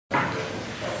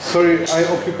Sorry, I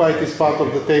occupy this part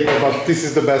of the table, but this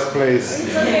is the best place.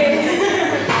 It's okay.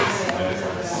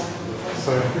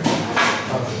 Sorry.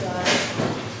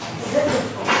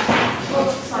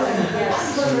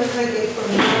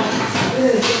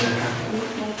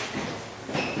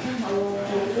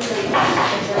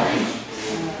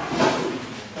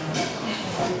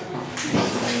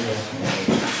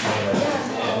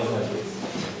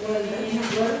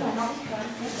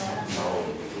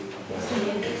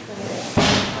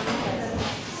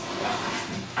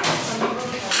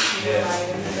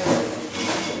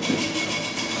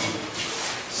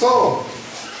 So,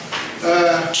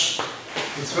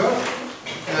 it's work.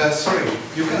 Sorry,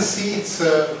 you can see it's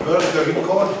work the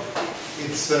record.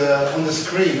 It's on the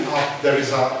screen. Up there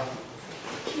is a.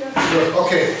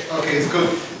 Okay, it's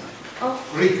good.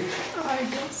 Rick.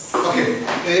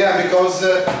 Okay, yeah, because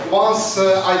once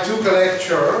I took a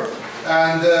lecture,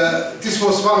 and this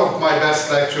was one of my best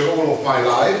lectures all of my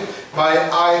life.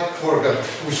 I forgot to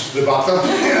push the button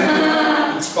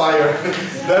and expire.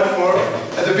 Therefore,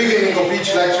 at the beginning of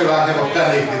each lecture I have a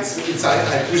panic. It's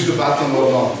I push the button or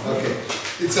not. Okay,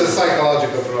 it's a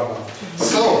psychological problem.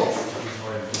 So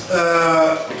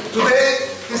today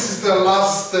this is the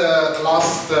last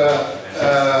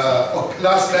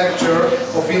lecture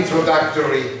of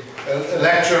introductory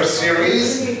lecture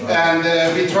series, and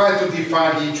we try to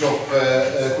define each of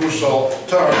crucial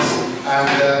terms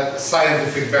and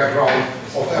scientific background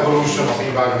of evolution of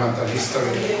environmental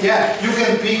history. Yeah, you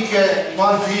can pick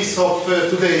one piece of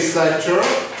today's lecture,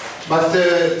 but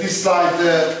this slide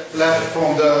left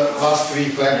from the last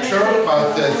week lecture,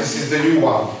 but this is the new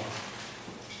one.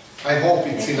 I hope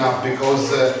it's enough,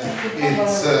 because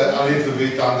it's a little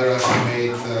bit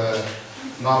underestimate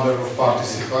number of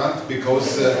participants,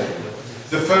 because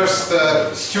the first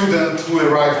student who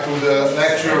arrived to the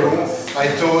lecture room, I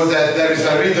told that there is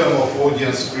a rhythm of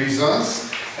audience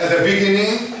presence at the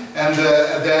beginning and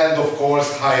at the end, of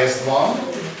course, highest one.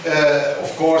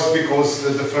 Of course, because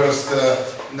the first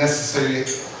necessary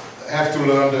have to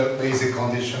learn the basic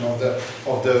condition of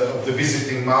the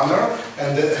visiting manner,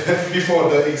 and before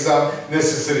the exam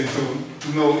necessary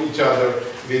to know each other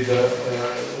with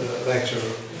the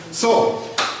lecturer. So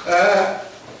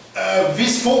we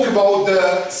spoke about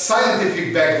the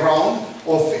scientific background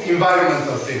of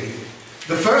environmental thinking.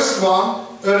 The first one,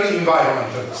 early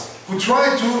environmentalists, who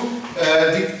tried to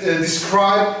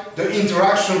describe the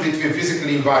interaction between physical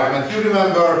environment. You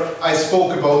remember I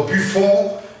spoke about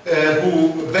Buffon,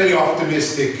 who very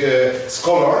optimistic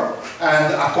scholar,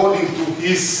 and according to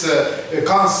his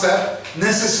concept,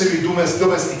 necessary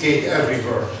domesticate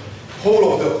everywhere,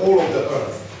 whole of the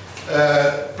earth,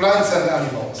 plants and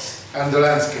animals, and the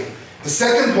landscape. The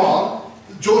second one,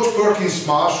 George Perkins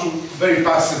Marsh, who very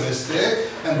pessimistic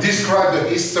and described the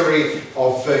history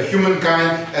of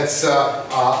humankind as a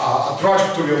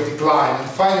trajectory of decline, and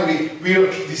finally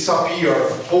will disappear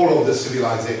whole of the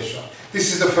civilization.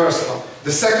 This is the first one.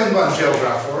 The second one,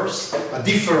 geographers,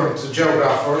 different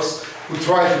geographers who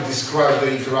try to describe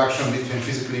the interaction between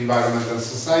physical environment and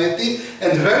society.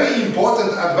 And very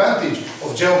important advantage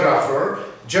of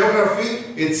geography,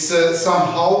 it's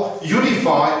somehow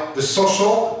unify the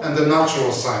social and the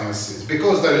natural sciences,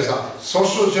 because there is a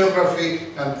social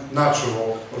geography and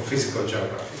natural or physical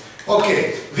geography.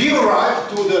 Okay, we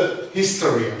arrived to the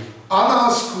historian.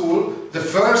 Anna School, the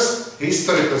first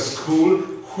historical school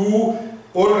who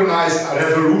organized a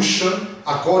revolution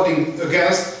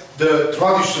against the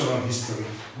traditional history.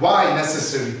 Why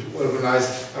necessary to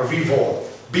organize a revolt?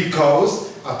 Because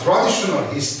a traditional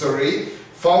history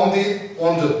founded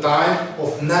on the time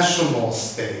of national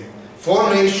state,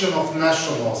 formation of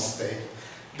national state.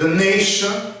 The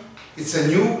nation, it's a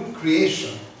new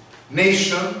creation.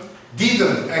 Nation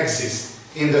didn't exist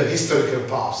in the historical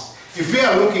past. If we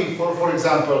are looking for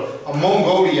example, a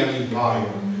Mongolian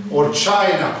empire, or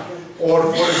China, or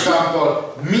for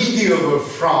example, medieval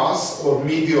France or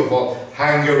medieval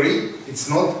Hungary, it's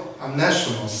not a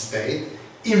national state.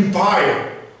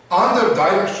 Empire, under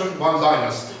direction one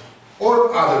dynasty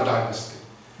or other dynasty.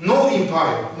 No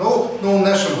empire, no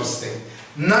national state.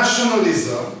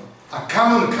 Nationalism, a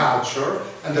common culture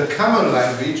and a common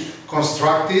language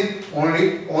constructed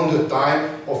only on the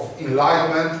time of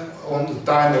Enlightenment, on the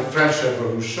time of French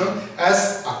Revolution,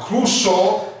 as a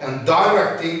crucial and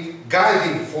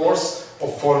guiding force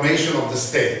of formation of the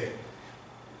state.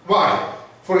 Why?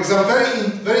 For example,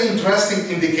 very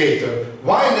interesting indicator.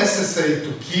 Why necessary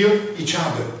to kill each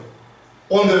other?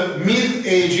 On the Middle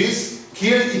Ages,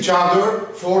 kill each other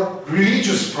for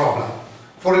religious problem.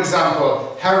 For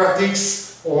example,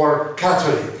 heretics or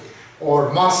Catholic,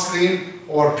 or Muslim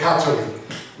or Catholic.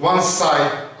 One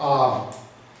side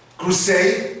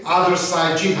crusade, other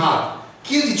side jihad,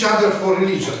 killed each other for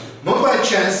religion. Not by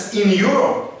chance, in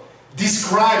Europe,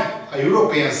 describe a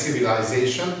European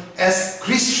civilization as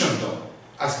Christendom,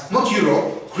 as not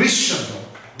Europe, Christendom,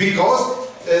 because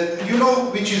you know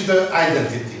which is the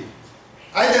identity.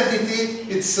 Identity,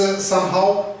 it's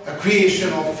somehow a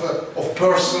creation of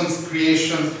persons,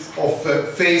 creation of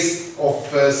phase of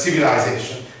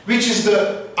civilization, which is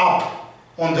the up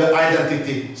on the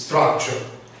identity structure.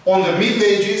 On the Middle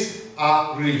Ages,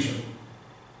 a religion,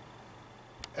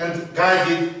 and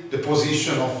guided the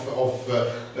position of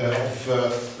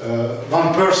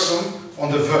one person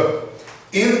on the verb.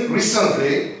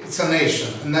 Recently, it's a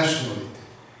nation, a nationality.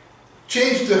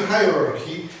 Change the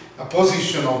hierarchy, a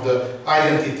position of the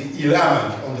identity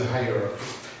element on the hierarchy.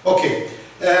 Okay,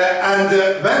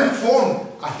 when formed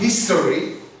a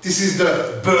history, this is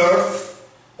the birth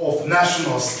of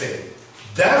national state.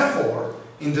 Therefore,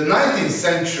 in the 19th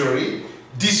century,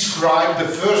 described the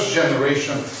first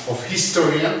generation of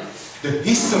historian, the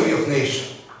history of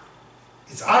nation.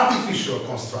 It's artificial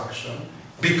construction,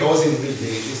 because in the Middle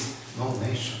Ages, no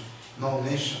nation, no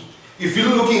nation. If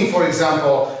you're looking, for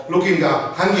example, looking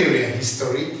at Hungarian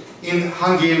history, in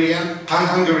Hungary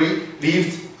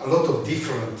lived a lot of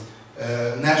different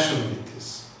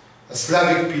nationalities.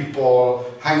 Slavic people,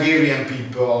 Hungarian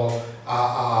people,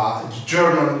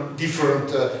 German, different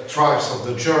tribes of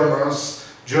the Germans,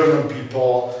 German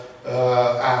people,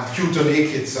 and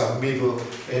Teutonic, it's a Middle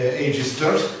Ages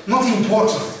Turks. Not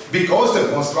important, because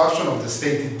the construction of the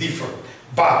state is different.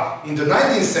 But in the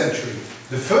 19th century,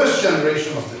 the first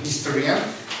generation of the historian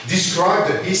described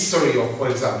the history of, for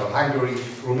example, Hungary,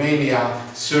 Romania,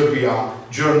 Serbia,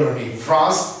 Germany,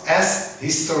 France as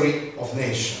history of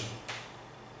nation.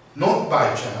 Not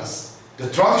by chance, the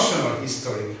traditional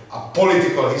history, a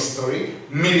political history,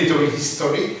 military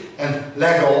history, and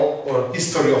legal or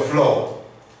history of law.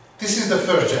 This is the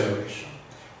first generation.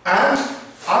 And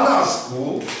Annales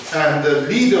School and the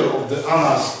leader of the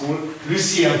Annales School,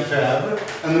 Lucien Febvre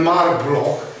and Marc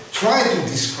Bloch, try to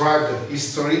describe the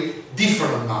history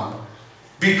different manner.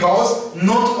 Because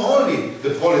not only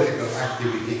the political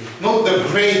activity, not the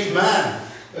great man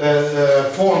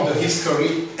formed the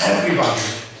history, everybody,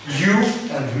 you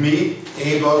and me,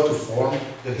 able to form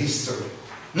the history.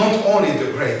 Not only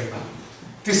the great man.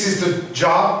 This is the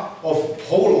job of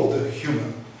whole of the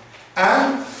human.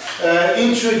 And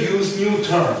introduce new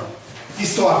term.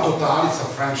 Histoire totale, it's a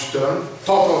French term,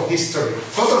 total history.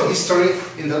 Total history,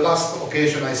 in the last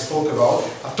occasion I spoke about,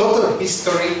 a total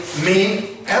history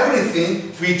means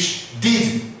everything which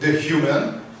did the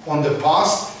human on the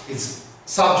past, it's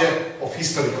subject of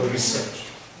historical research.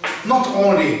 Not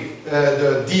only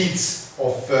the deeds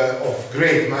of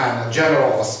great men,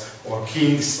 generals, or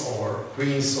kings, or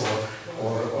queens,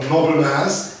 or noblemen,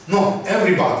 no,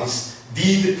 everybody's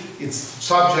deed, it's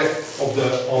subject of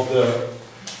the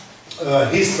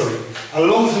history. A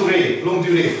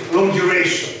long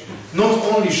duration. Not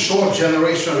only short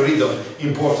generation rhythm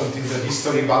important in the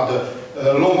history, but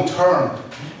the long term,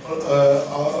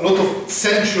 a lot of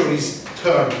centuries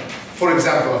term. For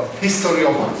example, history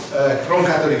of Roman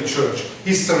Catholic Church,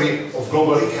 history of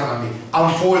global economy,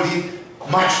 unfolded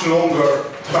much longer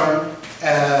term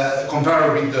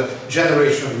compared with the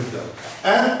generation rhythm.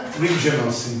 And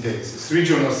regional synthesis.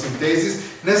 Regional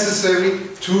synthesis necessary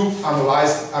to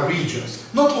analyze a region.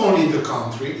 Not only the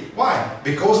country. Why?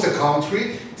 Because the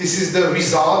country, this is the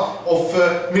result of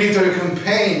military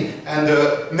campaign and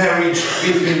marriage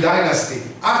between dynasty.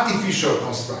 Artificial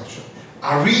construction.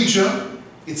 A region,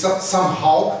 it's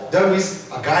somehow there is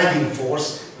a guiding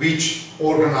force which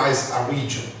organizes a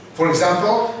region. For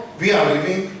example, we are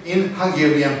living in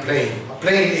Hungarian plain, a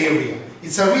plain area.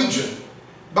 It's a region.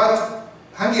 But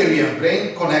Hungarian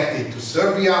plain connected to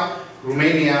Serbia,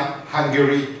 Romania,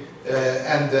 Hungary,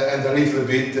 and a little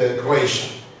bit Croatia.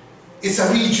 It's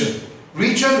a region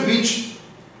which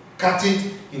cut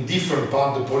it in different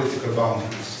parts of the political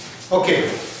boundaries.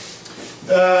 Okay,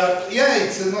 yeah,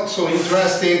 it's not so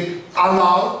interesting.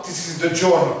 Annal, this is the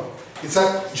journal. It's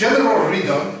a general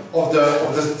rhythm of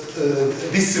the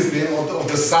discipline of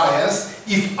the science.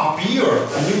 If appear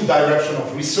a new direction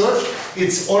of research,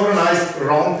 it's organized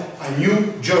around a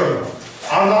new journal.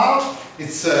 Annal,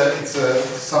 it's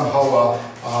somehow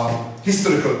a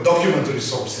historical documentary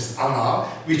sources, Annal,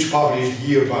 which published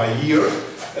year by year,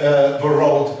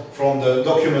 borrowed from the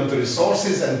documentary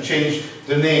sources and changed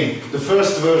the name. The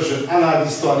first version, Annales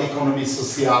d'histoire économique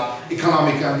sociale,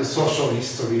 economic and social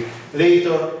history.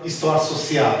 Later, Histoire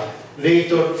sociale.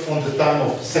 Later, on the time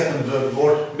of the Second World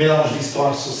War, Mélange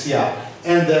d'histoire sociale.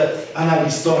 And Annales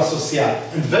d'histoire sociale.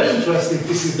 And very interesting,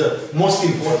 this is the most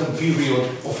important period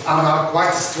of Annales,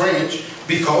 quite strange,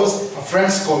 because a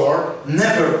French scholar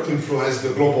never influenced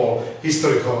the global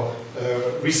historical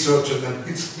research and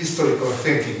historical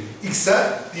thinking,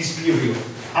 except this period.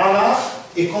 Art,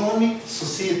 economy,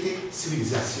 society,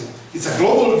 civilization. It's a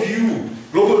global view,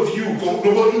 global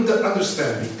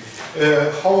understanding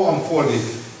how unfolded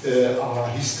our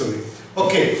history.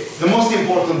 Okay, the most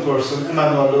important person,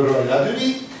 Emmanuel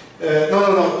Leroy-Ladurie.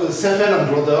 Fernand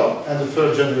Braudel and the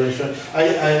third generation.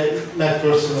 I met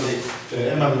personally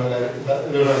Emmanuel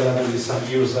Leroy-Ladurie some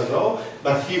years ago,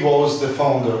 but he was the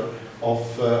founder of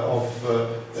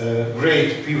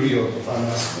great period of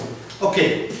Anna School.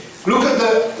 Okay, look at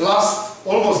the last,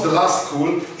 almost the last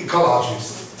school,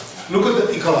 ecologists. Look at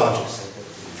the ecologists.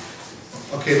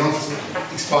 Okay, don't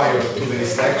expire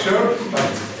today's lecture, but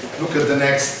look at the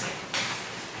next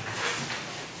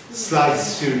slide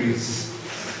series.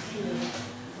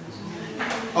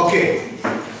 Okay.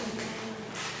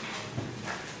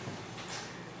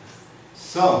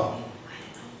 So,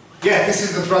 yeah, this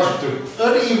is the trajectory.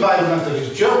 Early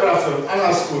environmentalist, geographer,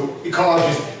 Anna School,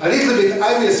 ecologist. A little bit,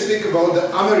 I will speak about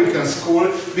the American school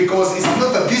because it's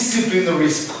not a disciplinary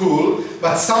school,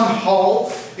 but somehow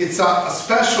it's a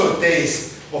special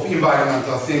taste of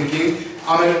environmental thinking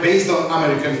based on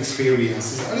American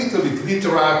experiences. A little bit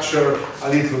literature, a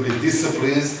little bit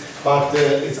disciplines, but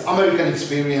it's American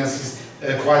experiences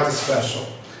quite special.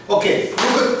 Okay,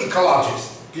 look at ecologists.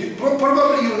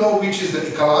 Probably you know which is the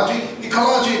ecology.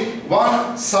 Ecology,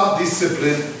 one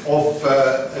sub-discipline of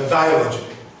biology.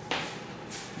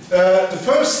 The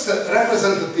first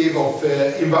representative of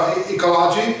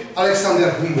ecology, Alexander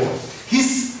Humboldt.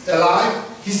 His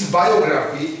life, his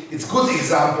biography, it's a good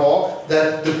example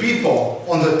that the people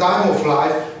on the time of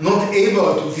life not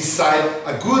able to decide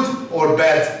a good or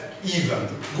bad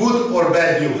event, good or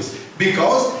bad news,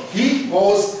 because he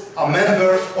was a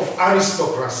member of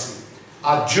aristocracy,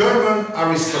 a German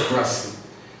aristocracy.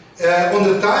 On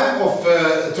the time of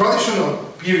traditional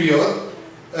period,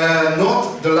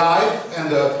 not the life and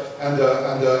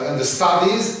the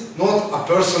studies, not a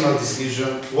personal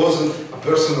decision, wasn't a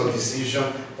personal decision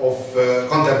of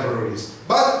contemporaries,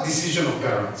 but decision of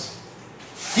parents.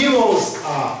 He was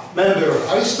a member of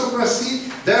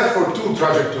aristocracy, therefore two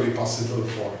trajectories possible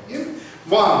for him.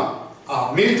 One,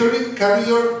 a military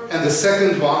career, and the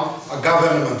second one, a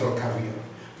governmental career.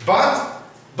 But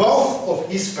both of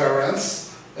his parents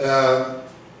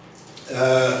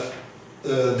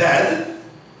died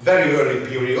very early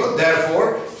period,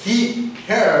 therefore he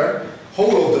heard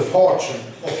whole of the fortune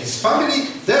of his family,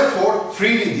 therefore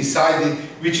freely decided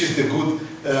which is the good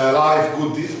life,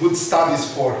 good studies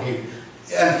for him.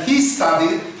 And he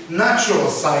studied natural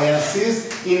sciences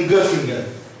in Göttingen,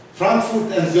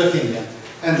 Frankfurt and Göttingen.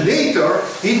 And later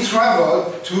he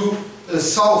traveled to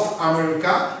South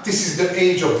America. This is the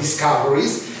age of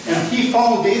discoveries, and he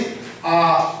founded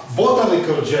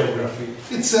botanical geography.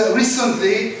 It's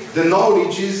recently the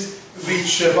knowledges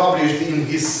which published in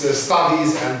his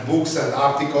studies and books and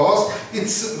articles,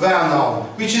 it's well known,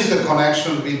 which is the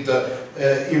connection with the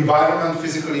environment,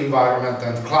 physical environment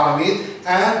and climate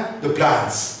and the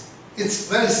plants. It's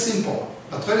very simple,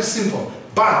 but very simple.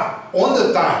 But on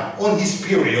the time, on his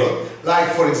period,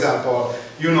 like for example,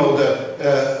 you know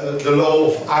the law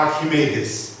of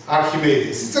Archimedes.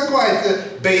 It's a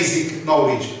quite basic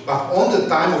knowledge, but on the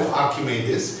time of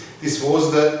Archimedes, this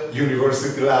was the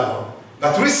university level.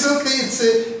 But recently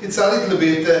it's a little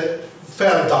bit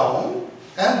fell down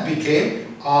and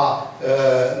became a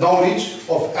knowledge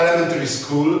of elementary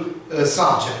school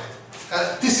subject.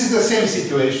 This is the same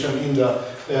situation in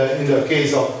the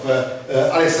case of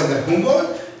Alexander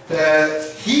Humboldt.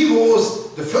 He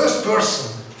was the first person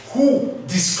who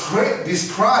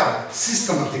described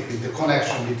systematically the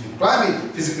connection between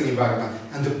climate, physical environment,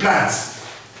 and the plants.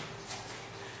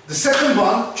 The second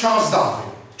one, Charles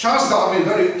Darwin. Charles Darwin,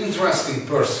 very interesting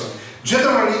person.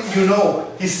 Generally, you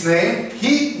know his name.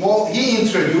 He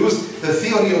introduced the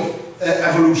theory of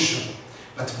evolution.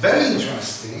 But very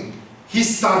interesting, he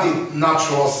studied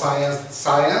natural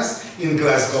science in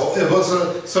Glasgow,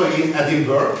 in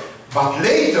Edinburgh. But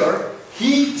later,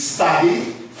 he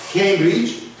studied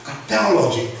Cambridge,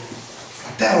 theology.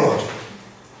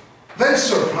 Very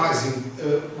surprising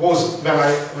was when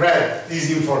I read this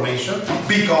information,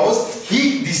 because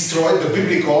he destroyed the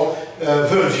biblical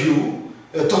worldview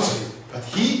totally. But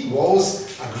he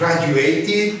was a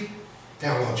graduated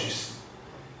theologist.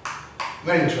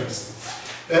 Very interesting.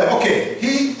 Okay,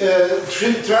 he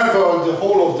traveled the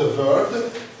whole of the world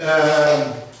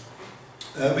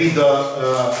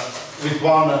with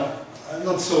one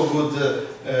not so good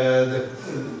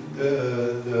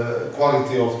the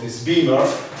quality of this beamer,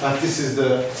 but this is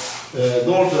the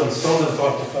northern, southern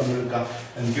part of America,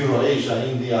 and Eurasia,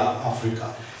 India,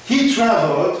 Africa. He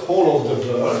traveled all of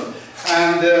the world,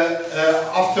 and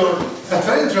that's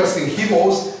very interesting, he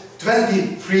was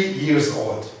 23 years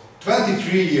old.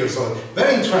 23 years old.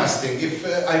 Very interesting. If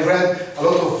I read a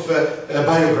lot of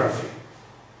biography.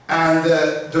 And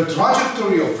the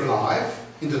trajectory of life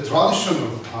in the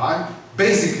traditional time,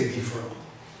 basically different.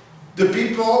 The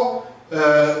people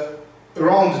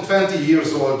around the 20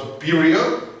 years old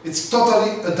period, it's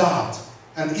totally adult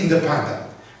and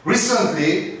independent.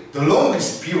 Recently, the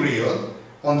longest period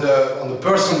on the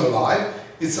personal life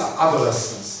is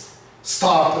adolescence.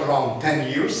 Start around 10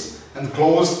 years and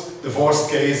close the worst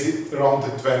case around the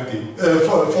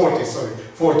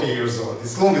 40 years old.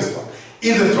 It's the longest one.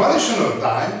 In the traditional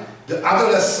time, the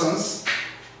adolescence,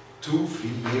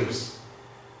 2-3 years.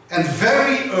 And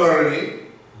very early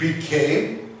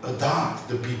became adult,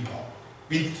 the people,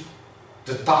 with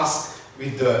the task,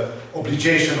 with the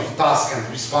obligation of task and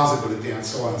responsibility and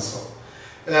so on and so on.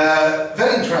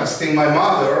 Very interesting, my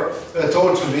mother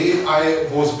told to me, I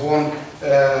was born,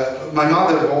 my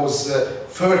mother was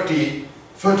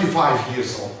 35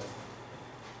 years old.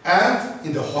 And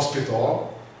in the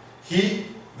hospital, he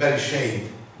very ashamed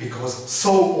because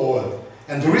so old.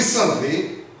 And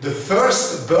recently, the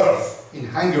first birth in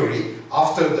Hungary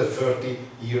after the 30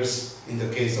 years, in the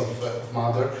case of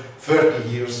mother, 30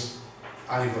 years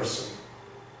anniversary.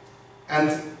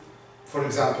 And for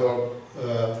example,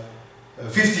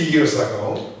 50 years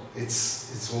ago, it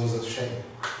was a shame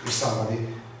if somebody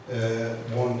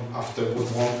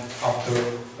was born after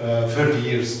 30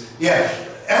 years. Yeah,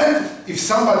 and if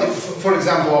somebody, for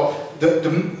example,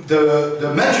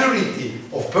 the majority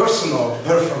of personal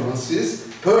performances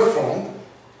performed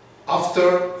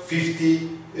after 50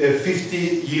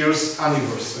 years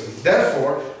anniversary.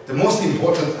 Therefore, the most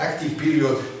important active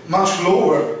period, much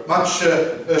lower, much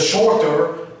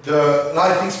shorter, the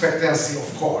life expectancy,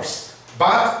 of course.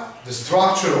 But the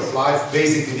structure of life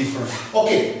basically different.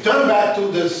 Okay, turn back to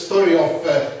the story of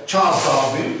Charles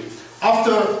Darwin.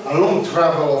 After a long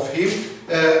travel of him,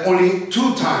 only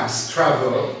 2 times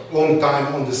travel long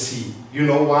time on the sea. You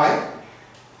know why?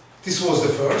 This was the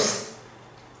first.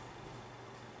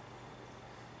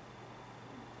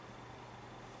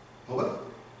 What?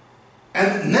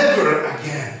 And never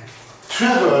again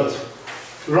traveled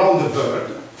around the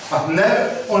world, but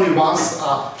never, only once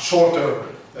a shorter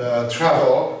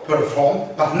travel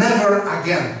performed, but never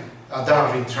again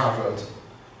Darwin traveled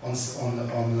on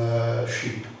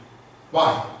ship.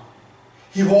 Why?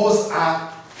 He was a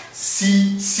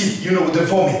sea, you know, the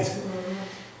vomit.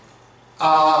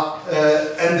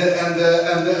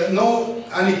 And no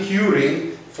any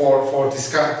curing for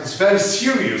this very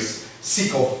serious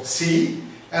sick of sea,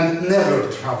 and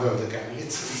never traveled again.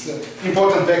 It's an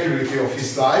important peculiarity of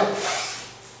his life.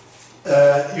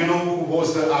 You know who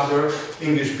was the other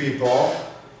English people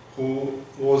who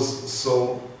was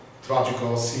so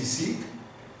tragical seasick?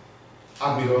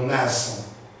 Admiral Nelson.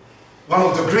 One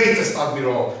of the greatest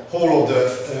admiral whole of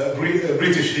the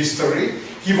British history.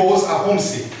 He was a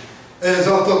homesick.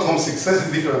 Not homesick,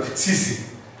 slightly different. Seasick.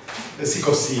 Sick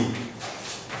of sea.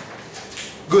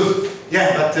 Good.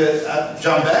 Yeah, but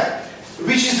jump back.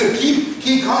 Which is the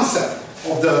key concept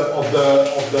of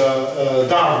the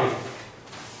Darwin?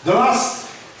 The last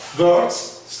words,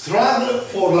 struggle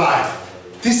for life.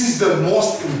 This is the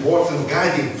most important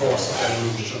guiding force of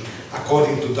evolution,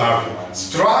 according to Darwin.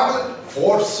 Struggle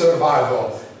for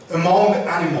survival among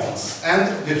animals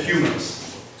and the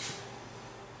humans.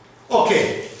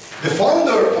 Okay, the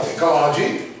founder of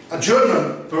ecology, a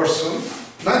German person,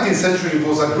 19th century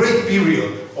was a great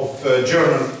period of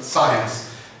German science,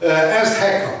 Ernst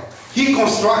Haeckel. He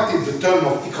constructed the term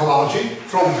of ecology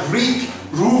from Greek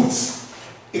roots.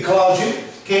 Ecology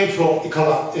came from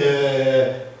ecology,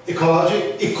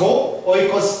 eco,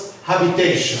 oikos,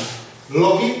 habitation,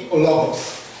 logi or logos.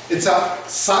 It's a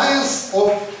science of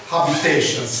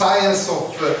habitation, science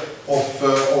of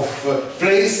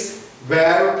place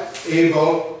where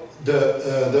able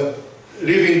the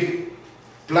living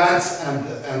plants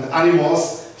and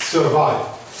animals survive.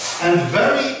 And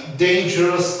very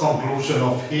dangerous conclusion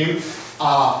of him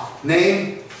are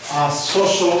named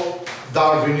social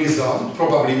Darwinism.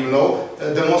 Probably you know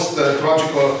the most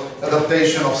tragical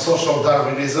adaptation of social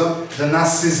Darwinism, the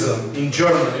Nazism in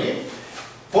Germany.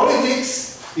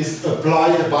 Politics is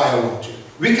applied biology.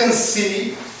 We can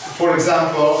see, for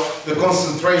example, the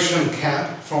concentration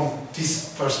camp from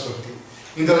this perspective.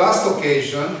 In the last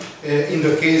occasion, in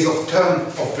the case of term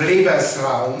of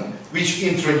Lebensraum, which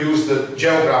introduced the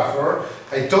geographer,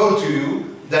 I told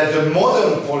you that the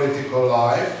modern political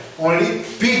life only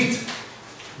picked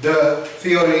the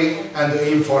theory and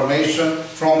the information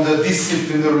from the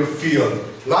disciplinary field,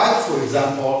 like, for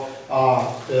example,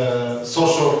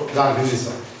 social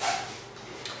Darwinism.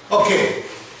 Okay,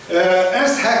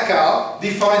 Ernst Haeckel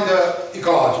defined the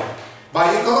ecology.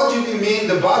 By ecology we mean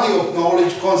the body of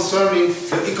knowledge concerning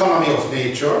the economy of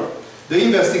nature, the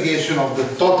investigation of the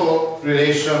total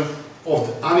relation of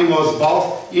the animals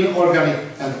both in organic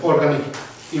and organic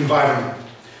environment,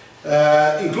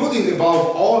 including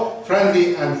above all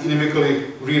friendly and inimical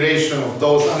relation of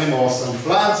those animals and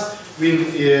plants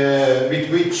with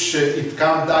which it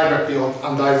comes directly or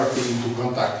indirectly into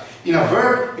contact. In a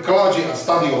word, ecology, a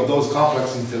study of those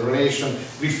complex interrelations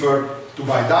referred to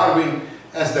by Darwin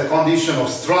as the condition of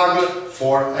struggle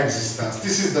for existence.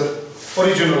 This is the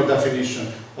original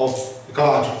definition of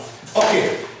ecology.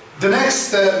 Okay, the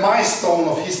next milestone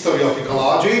of history of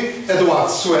ecology, Edward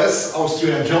Suez,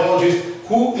 Austrian geologist,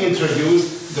 who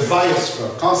introduced the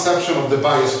biosphere, conception of the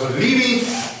biosphere. Living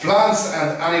plants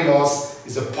and animals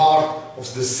is a part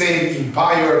of the same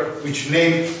empire which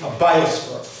named a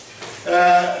biosphere.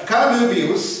 Carl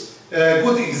Möbius, a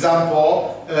good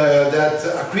example that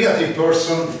a creative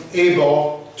person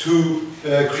able to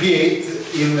create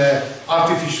in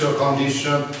artificial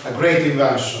condition a great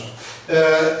invention.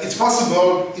 It's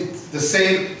possible the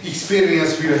same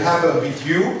experience will happen with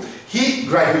you. He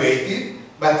graduated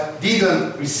but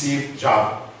didn't receive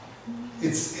job.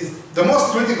 It's the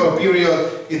most critical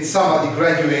period. It's somebody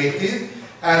graduated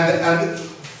and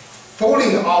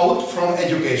falling out from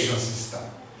education system,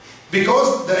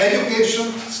 because the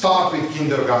education starts with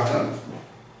kindergarten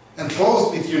and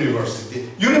closed with university.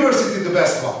 University the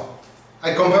best one.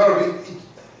 I compare with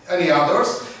any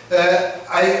others.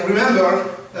 I remember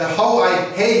how I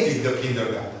hated the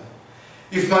kindergarten.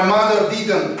 If my mother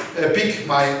didn't pick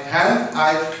my hand,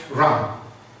 I run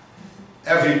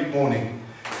every morning.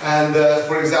 And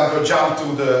for example, jump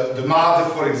to the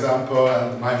mud, for example,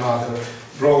 and my mother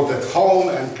brought it home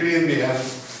and cleaned me and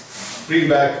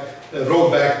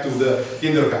rode back to the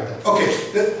kindergarten. Okay,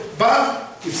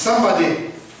 but if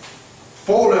somebody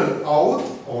fallen out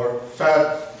or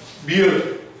fell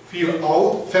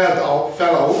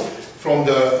out from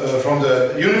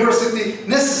the university,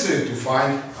 necessary to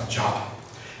find a job.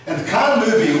 And Carl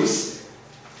Möbius,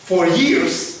 for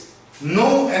years,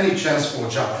 no any chance for a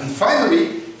job. And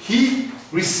finally, he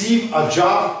received a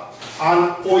job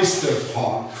on oyster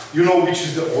farm. You know which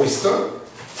is the oyster?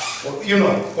 Well, you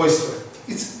know, oyster.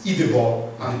 It's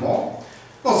edible animal,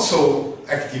 not so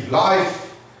active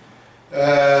life,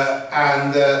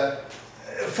 and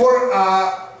for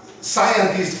a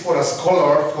scientist, for a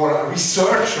scholar, for a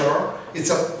researcher, it's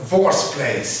a worse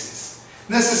place.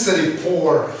 Necessarily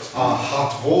pour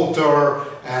hot water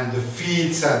and the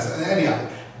feeds and any other.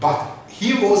 But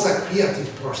he was a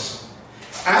creative person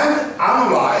and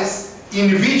analyzed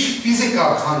in which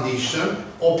physical condition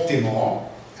optimal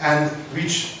and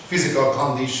which physical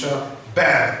condition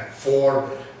bad for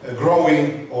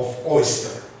growing of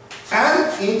oyster,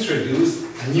 and introduced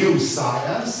a new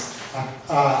science,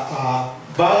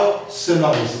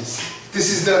 biocenosis. This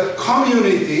is the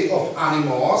community of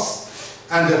animals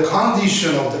and the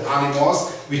condition of the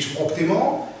animals which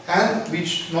optimal and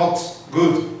which not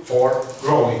good for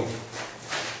growing.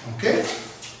 Okay?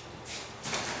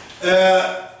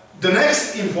 The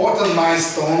next important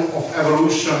milestone of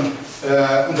evolution,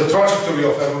 on the trajectory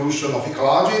of evolution of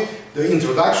ecology, the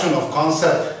introduction of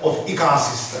concept of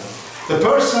ecosystem. The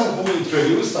person who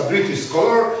introduced, a British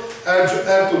scholar,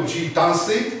 Arthur G.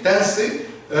 Tansley,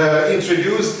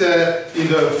 introduced in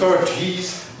the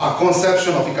 30s a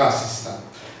conception of ecosystem.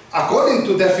 According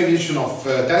to definition of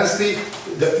Tansley,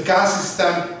 the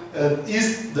ecosystem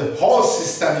is the whole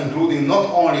system, including not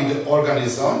only the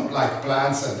organism, like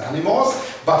plants and animals,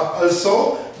 but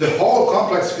also the whole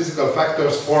complex physical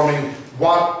factors forming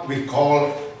what we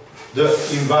call the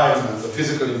environment, the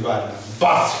physical environment.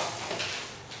 But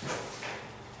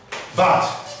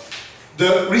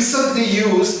the recently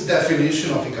used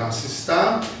definition of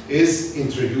ecosystem is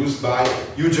introduced by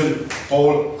Eugene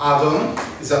Paul Adam,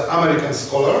 he's an American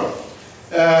scholar.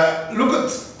 Look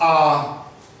at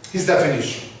his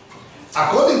definition.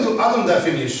 According to Adam's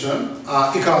definition,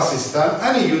 ecosystem,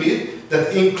 any unit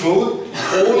that includes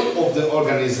all of the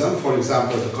organism, for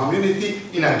example, the community,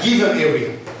 in a given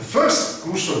area. The first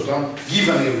crucial term,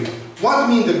 given area. What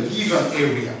means the given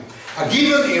area? A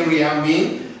given area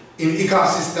means, in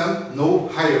ecosystem, no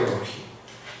hierarchy.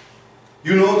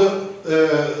 You know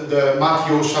the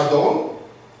Matryoshka doll?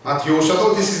 Matryoshka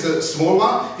doll, this is the small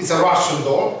one, it's a Russian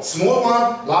doll. Small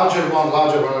one, larger one,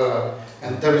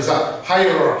 and there is a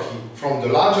hierarchy from the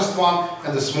largest one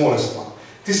and the smallest one.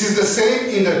 This is the same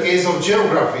in the case of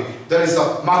geography. There is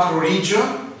a macro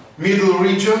region middle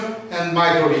region, and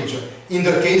micro region. In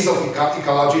the case of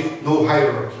ecology, no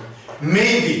hierarchy.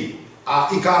 Maybe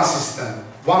ecosystem,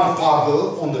 one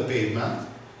puddle on the pavement,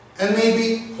 and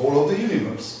maybe whole of the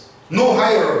universe. No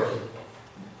hierarchy.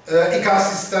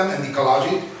 Ecosystem and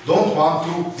ecology don't want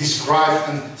to describe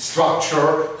and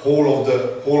structure whole of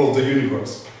the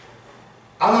universe.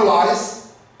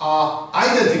 Analyze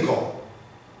identical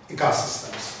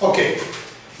ecosystems. Okay,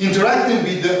 interacting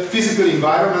with the physical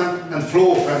environment and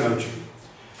flow of energy.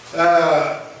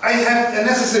 I have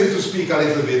necessary to speak a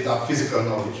little bit of physical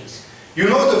knowledges. You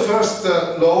know the first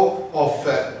law of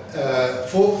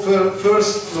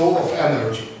first law of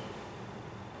energy.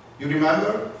 You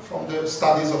remember from the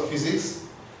studies of physics?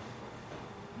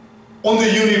 On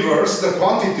the universe, the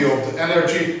quantity of the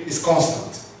energy is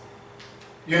constant.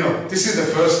 You know, this is the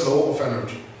first law of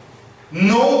energy.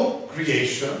 No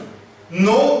creation,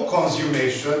 no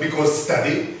consummation, because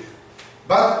steady,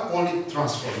 but only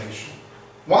transformation.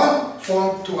 One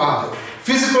form to other.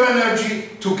 Physical energy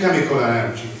to chemical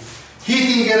energy.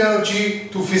 Heating energy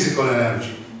to physical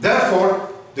energy. Therefore,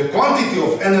 the quantity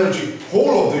of energy,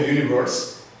 whole of the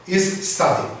universe, is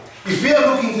steady. If we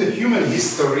are looking at human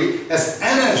history as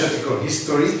energetical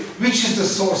history, which is the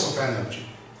source of energy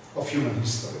of human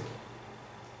history?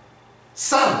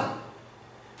 Sun.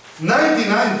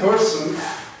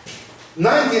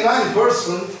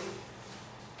 99%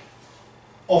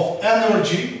 of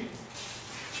energy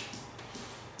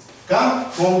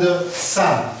comes from the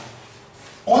sun.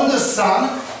 On the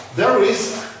sun, there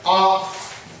is a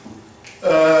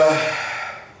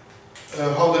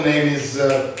how the name is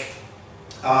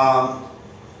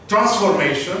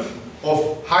transformation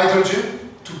of hydrogen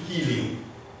to helium.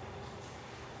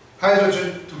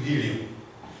 Hydrogen to helium.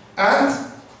 And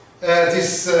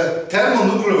this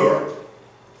thermonuclear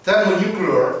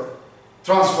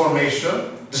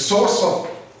transformation, the source of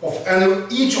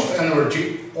each of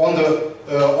energy on the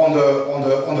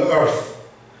Earth.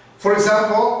 For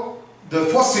example, the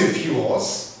fossil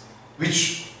fuels,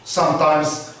 which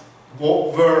sometimes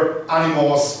were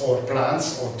animals or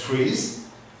plants or trees,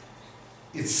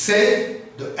 it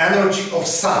saved the energy of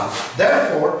sun.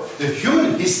 Therefore, the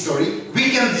human history we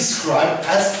can describe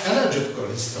as energetical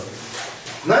history.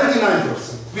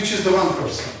 99%, which is the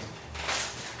 1%.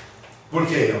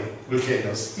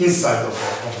 Volcanoes inside of the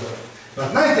Earth.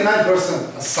 But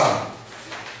 99% are sun.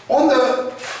 On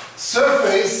the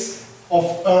surface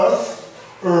of Earth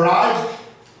arrived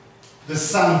the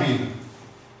sunbeam,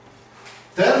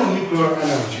 thermonuclear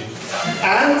energy,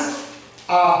 and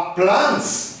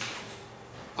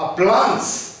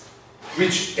plants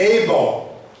which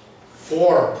able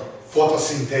for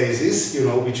photosynthesis, you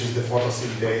know which is the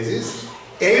photosynthesis,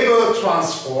 able to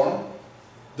transform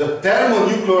the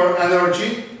thermonuclear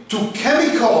energy to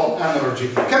chemical energy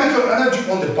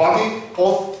on the body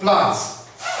of plants.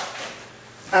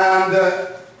 And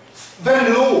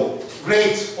very low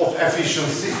rate of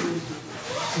efficiency.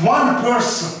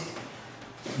 1%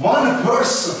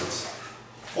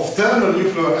 of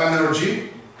thermonuclear energy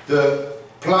the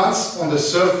plants on the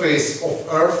surface of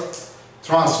Earth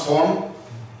transform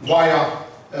via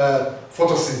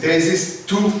photosynthesis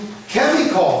to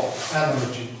chemical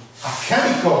energy.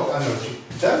 Chemical energy.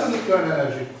 Thermonuclear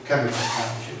energy, chemical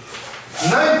energy.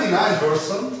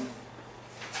 99%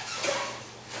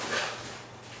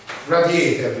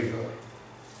 radiate everywhere.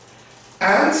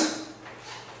 And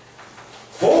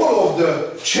all of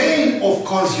the chain of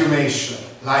consummation,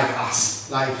 like us,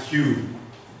 like you,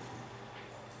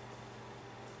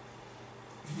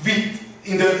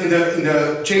 in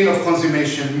the chain of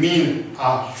consummation mean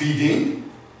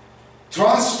feeding,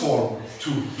 transform to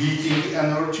heating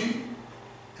energy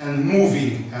and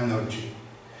moving energy.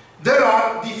 There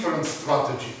are different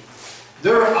strategies.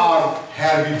 There are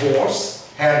herbivores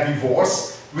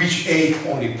which eat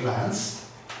only plants.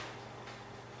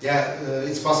 Yeah,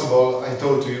 it's possible. I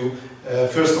told you,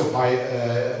 first of my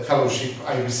fellowship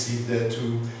I received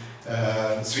to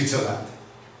Switzerland.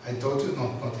 I told you?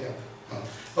 No, not yet. No.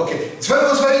 Okay, it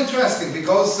was very interesting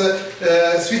because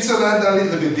Switzerland a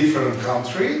little bit different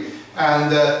country,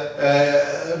 and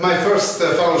my first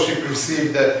fellowship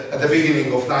received at the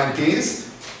beginning of 19th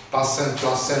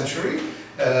last century,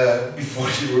 before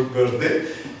your birthday,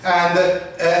 and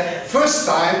first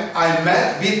time I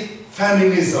met with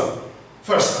feminism.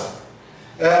 First time.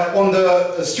 On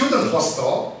the student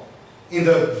hostel, in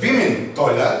the women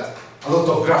toilet, a lot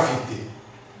of graffiti.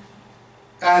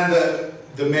 And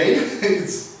the male,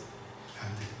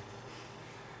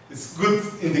 it's good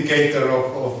indicator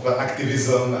of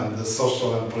activism and the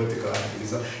social and political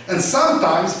activism. And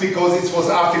sometimes, because it was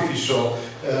artificial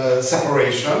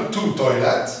separation, two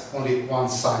toilets, only one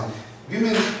side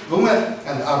woman,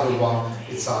 and other one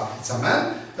it's a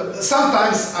man.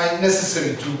 Sometimes I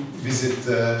necessary to visit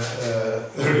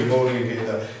early morning in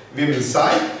the women's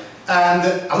side, and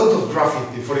a lot of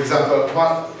graffiti. For example,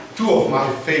 two of my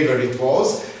favorite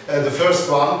was the first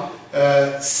one: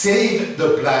 save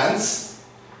the plants,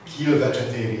 kill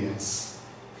vegetarians.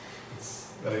 It's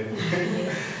very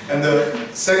and the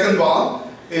second one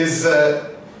is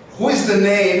who is the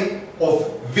name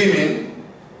of women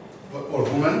or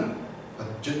woman?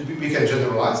 We can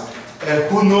generalize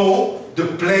who know the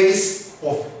place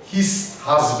of his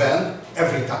husband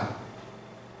every time.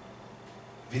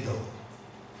 Widow.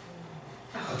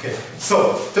 Okay,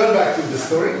 so turn back to the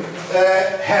story.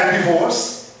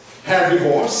 Herbivores,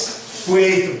 who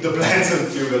ate the plants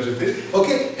and killed vegetarians.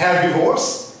 Okay,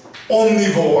 herbivores,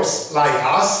 omnivores like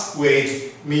us, who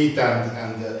ate meat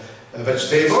and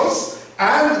vegetables,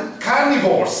 and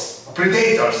carnivores,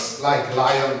 predators like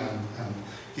lion and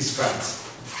his friends.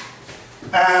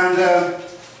 And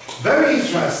very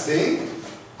interesting,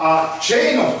 a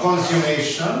chain of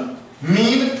consummation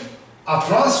mean a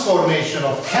transformation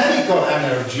of chemical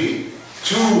energy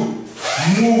to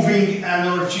moving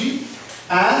energy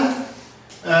and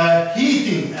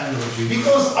heating energy,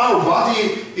 because our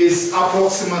body is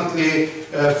approximately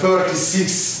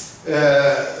 36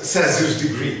 Celsius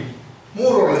degree,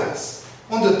 more or less.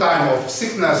 On the time of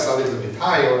sickness a little bit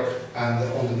higher, and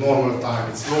on the normal time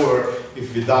it's lower.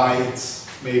 If we die, it's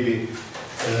maybe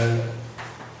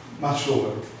much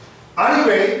lower.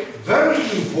 Anyway, very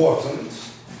important,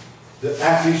 the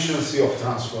efficiency of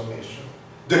transformation.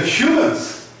 The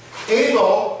humans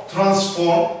able to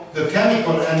transform the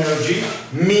chemical energy,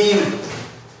 mean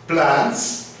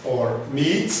plants or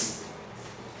meats,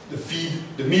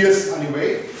 the meals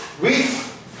anyway, with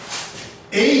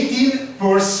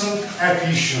 18%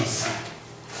 efficiency.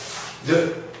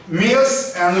 The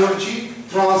meals energy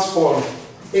transform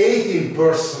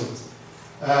 18%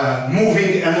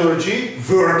 moving energy,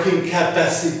 working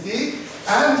capacity,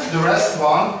 and the rest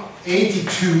one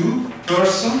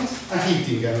 82%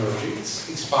 heating energy. It's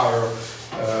expire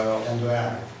on the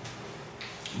air.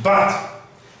 But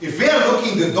if we are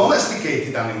looking at the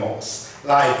domesticated animals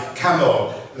like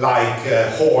camel, like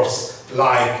horse,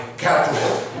 like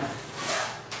cattle,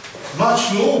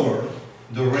 much lower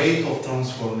the rate of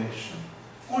transformation,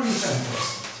 only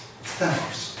 10%.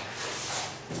 10%.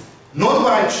 Not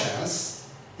by chance,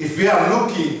 if we are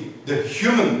looking at the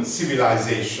human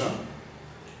civilization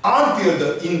until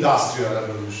the Industrial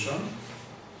Revolution,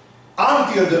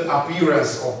 until the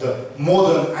appearance of the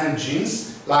modern engines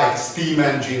like steam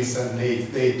engines and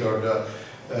later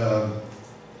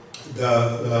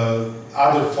the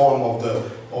other form of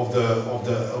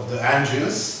the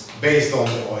engines based on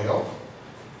the oil,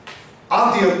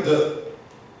 until the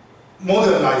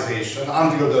modernization,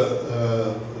 until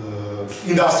the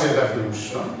Industrial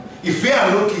Revolution, if we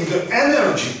are looking at the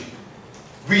energy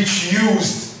which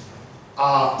used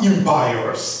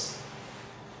empires,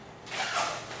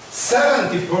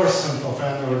 70% of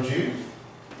energy,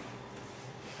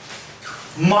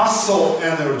 muscle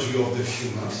energy of the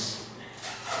humans,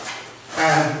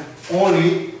 and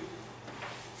only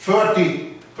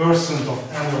 30% of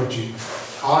energy,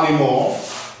 animal,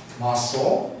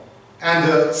 muscle,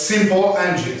 and simple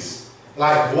engines,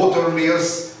 like water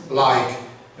mills, like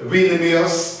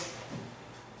windmills,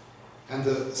 and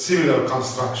similar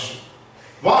construction.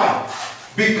 Why?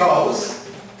 Because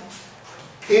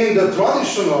in the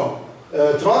traditional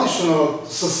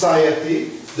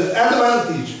society, the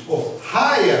advantage of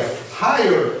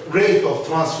higher rate of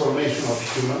transformation of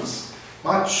humans,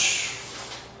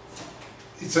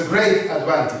 it's a great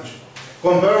advantage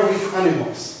compared with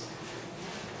animals.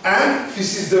 And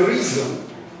this is the reason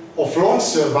of long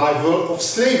survival of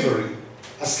slavery.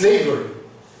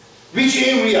 Which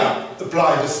area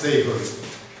applied the slavery?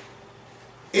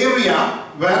 Area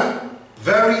where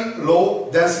very low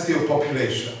density of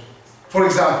population. For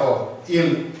example,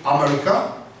 in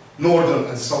America, northern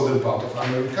and southern part of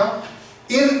America,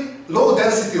 in low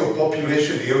density of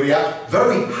population area,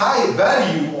 very high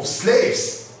value of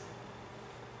slaves.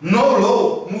 No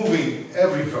law moving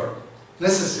everywhere,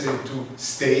 necessary to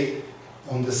stay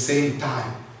on the same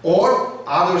time. Or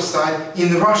other side,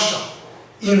 in Russia.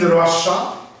 In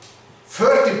Russia,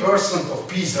 30% of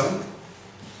peasant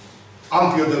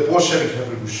until the Bolshevik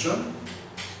Revolution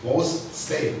was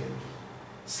slave.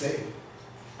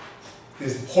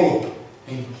 It's holop,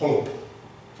 in holop.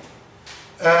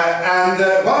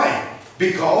 Why?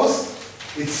 Because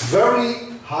it's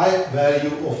very high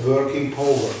value of working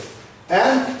power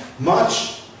and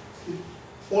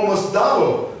almost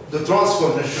double the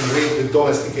transformation rate with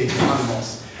domesticated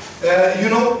animals. You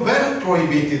know, when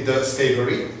prohibited the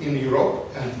slavery in Europe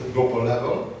and the global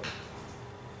level?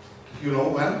 You know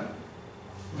when?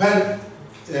 When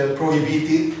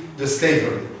prohibited the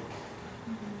slavery?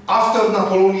 After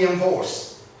Napoleonian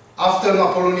Wars. After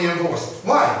Napoleonian Wars.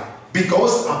 Why?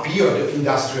 Because appeared the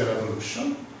Industrial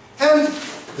Revolution and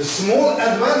the small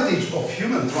advantage of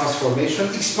human transformation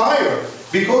expired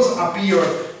because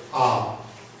appeared a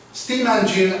steam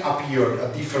engine, appeared a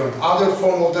different other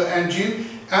form of the engine,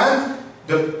 and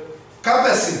the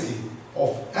capacity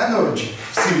of energy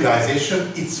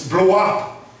civilization, it's blow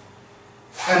up.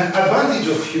 An advantage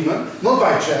of human, not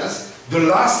by chance, the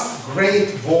last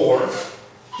great war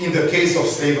in the case of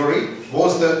slavery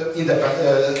was the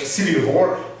Civil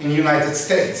War in the United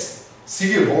States.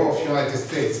 Civil War of United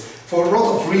States. For a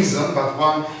lot of reasons, but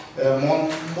one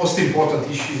most important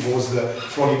issue was the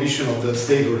prohibition of the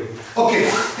slavery. Okay,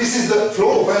 this is the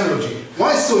flow of energy.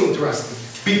 Why so interesting?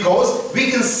 Because we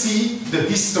can see the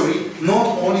history,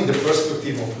 not only the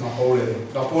perspective of Napoleon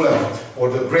or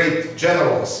the great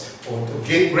generals or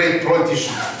the great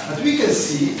politicians, but we can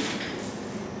see,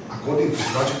 according to the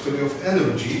trajectory of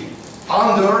energy,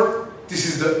 this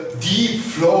is the deep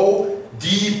flow,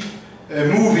 deep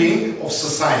moving of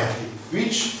society,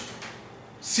 which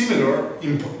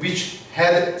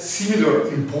had similar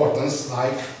importance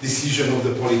like decision of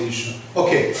the politician.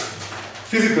 Okay,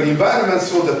 physical environment,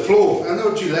 so that flow of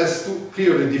energy leads to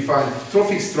clearly defined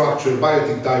trophic structure,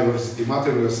 biotic diversity,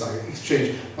 material cycle,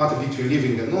 exchange matter between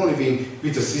living and non-living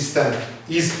with a system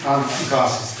is an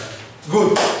ecosystem.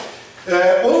 Good.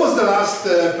 Almost the last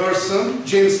person,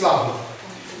 James Lovelock.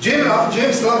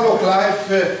 James Lovelock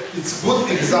life, it's a good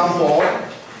example of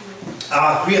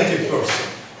a creative person.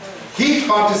 He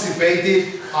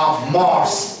participated in a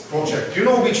Mars project. You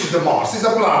know which is the Mars? It's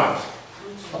a planet.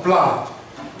 A planet.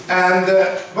 And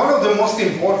one of the most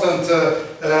important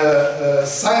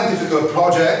scientific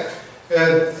projects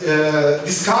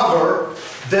discovered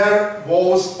there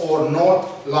was or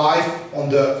not life on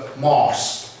the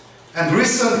Mars. And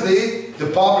recently, the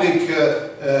public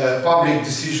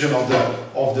decision of the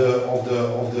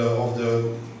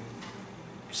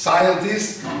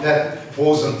scientists that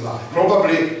wasn't life.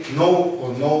 Probably no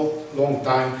long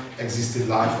time existed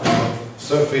life on the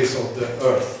surface of the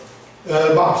Earth,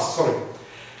 Mars. Sorry,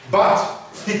 but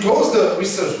he closed the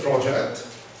research project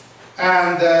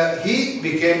and he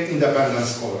became independent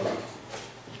scholar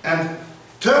and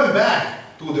turned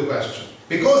back to the question.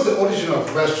 Because the original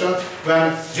question,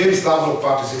 when James Lovelock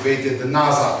participated in the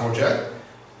NASA project,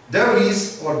 there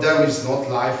is or there is not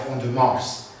life on the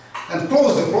Mars. And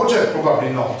closed the project,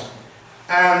 probably not.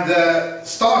 And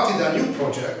started a new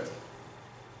project.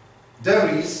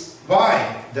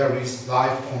 Why there is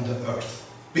life on the Earth?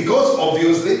 Because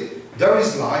obviously there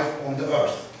is life on the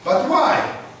Earth. But why?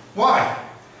 Why?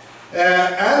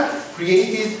 And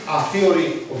created a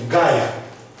theory of Gaia.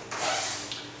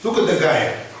 Look at the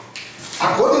Gaia.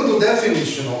 According to the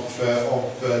definition of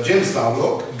James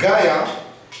Lovelock, Gaia,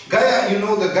 you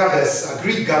know the goddess, a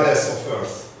Greek goddess of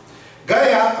Earth.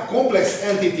 Gaia, a complex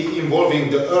entity involving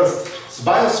the Earth's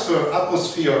biosphere,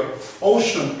 atmosphere,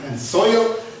 ocean and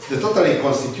soil, the totally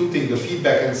constituting the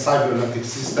feedback and cybernetic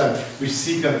system which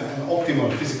seek an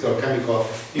optimal physical chemical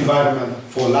environment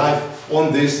for life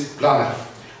on this planet.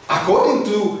 According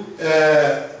to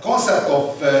concept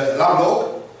of Lovelock,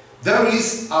 there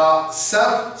is a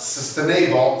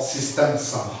self-sustainable system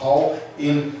somehow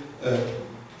in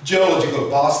geological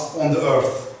past on the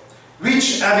Earth,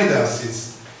 which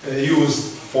evidences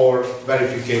used for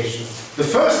verification. The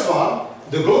first one,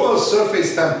 the global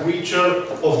surface temperature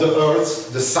of the Earth,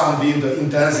 the sun being the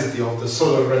intensity of the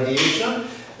solar radiation.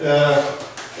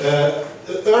 The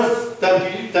Earth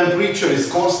temperature is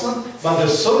constant, but the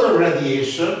solar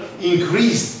radiation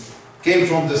came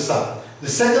from the sun. The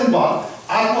second one,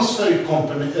 atmospheric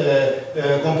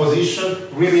composition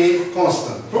remained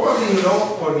constant. Probably you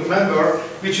know or remember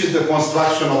which is the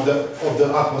construction of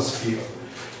the atmosphere.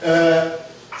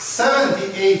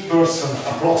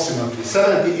 78% approximately,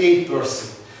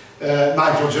 78%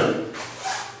 nitrogen,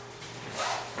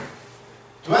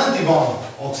 21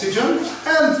 oxygen,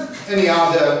 and any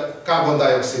other carbon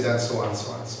dioxide and so on and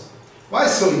so on and so on. Why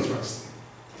so interesting?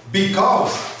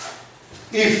 Because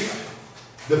if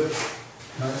the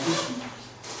nitrogen,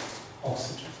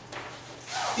 oxygen,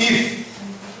 if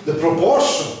the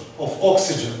proportion of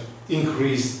oxygen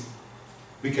increased,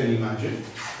 we can imagine,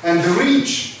 and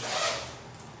reach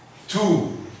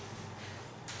to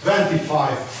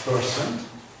 25%,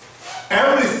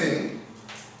 everything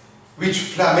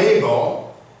which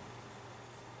flammable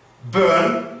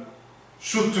burn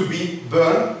should to be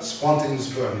burned, spontaneous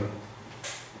burning.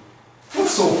 Not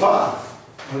so far.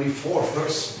 only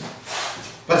 4%.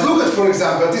 But look at, for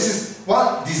example, this is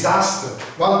one disaster,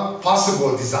 one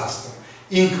possible disaster.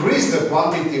 Increase the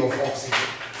quantity of oxygen.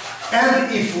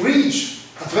 And if reach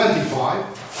 25,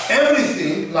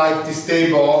 everything, like this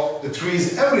table, the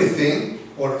trees, everything,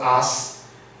 or us,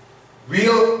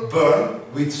 will burn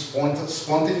with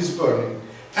spontaneous burning.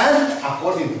 And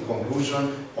according to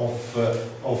conclusion of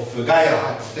Gaia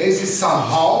hypothesis,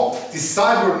 somehow this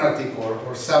cybernetic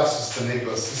or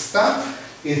self-sustainable system,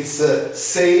 it's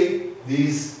save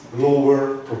this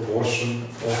lower proportion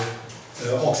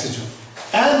of oxygen.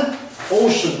 And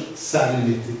ocean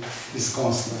salinity is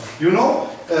constant. You know,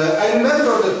 I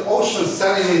remember that ocean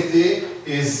salinity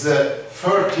is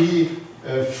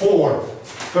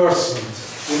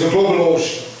 34% in the global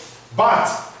ocean. But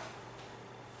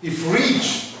if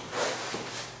reach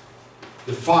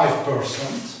the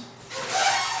 5%,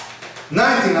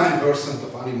 99%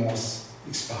 of animals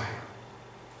expire.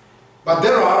 But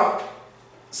there are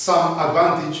some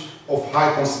advantage of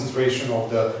high concentration of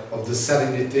the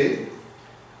salinity.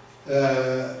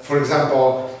 For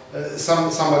example,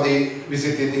 somebody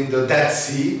visited in the Dead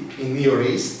Sea in Near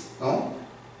East. No?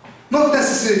 Not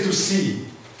necessary to see.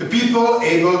 The people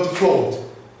able to float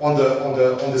on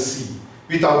the sea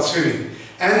without swimming.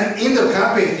 And in the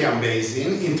Carpathian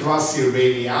Basin in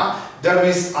Transylvania, there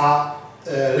is a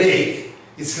lake.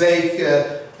 It's like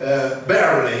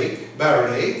Bear Lake,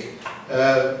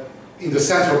 in the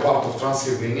central part of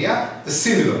Transylvania.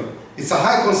 Similar. It's a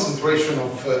high concentration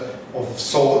of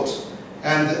salt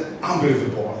and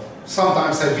unbelievable.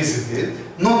 Sometimes I visited,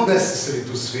 not necessary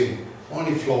to swim,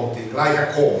 only floating, like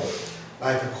a core.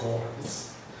 It's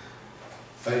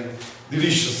very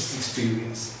delicious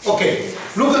experience. Okay,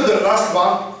 look at the last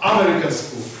one, American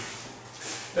school.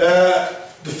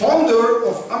 The founder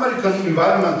of American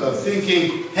environmental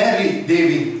thinking, Henry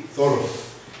David Thoreau.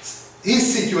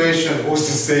 His situation was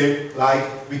the same,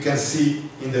 like we can see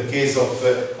in the case of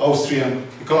Austrian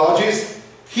ecologist.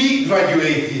 He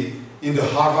graduated in the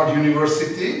Harvard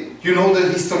University. You know the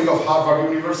history of Harvard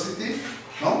University?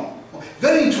 No?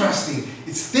 Very interesting.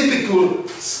 It's typical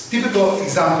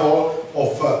example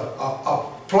of a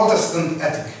Protestant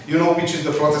ethic. You know which is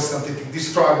the Protestant ethic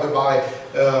described by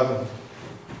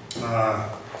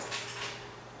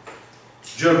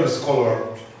German scholar.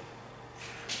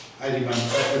 I don't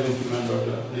remember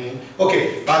the name.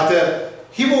 Okay, but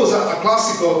he was a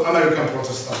classical American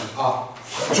Protestant,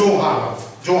 John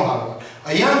Harvard,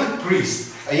 a young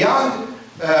priest, a young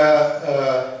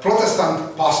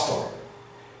Protestant pastor.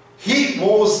 He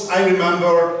was, I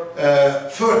remember,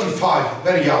 35,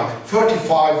 very young,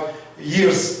 35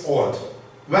 years old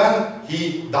when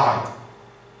he died.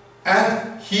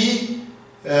 And he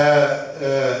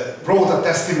wrote a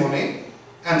testimony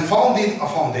and founded a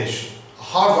foundation, a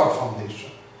Harvard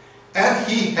Foundation. And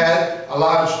he had a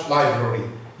large library,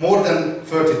 more than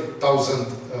 30,000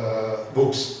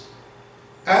 books.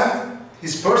 And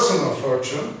his personal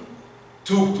fortune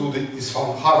took to his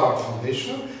Harvard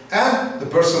Foundation and the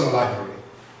personal library.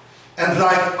 And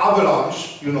like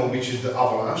avalanche, you know which is the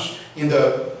avalanche, in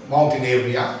the mountain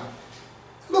area,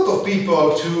 a lot of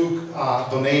people took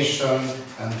donation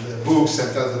and books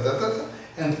and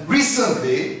And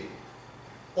recently,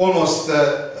 almost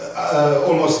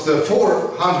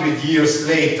 400 years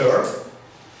later,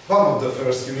 one of the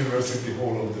first university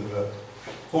whole of the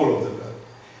world.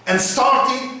 And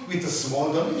starting with a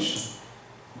small donation.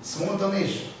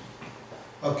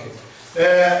 Okay.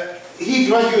 He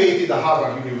graduated at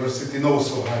Harvard University, no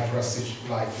so high prestige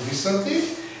like recently,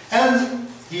 and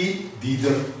he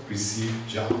didn't receive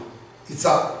job. It's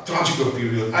a tragical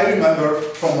period. I remember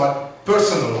from my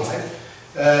personal life,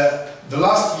 the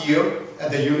last year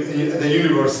at the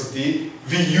university,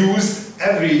 we used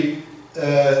every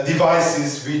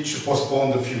devices which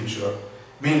postpone the future,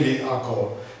 mainly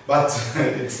alcohol. But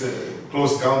it's a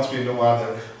closed country, no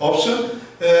other option.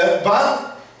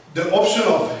 But the option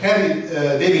of Henry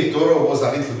David Thoreau was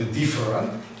a little bit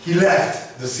different. He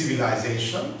left the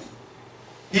civilization.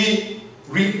 He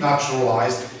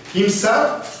renaturalized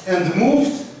himself and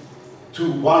moved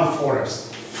to one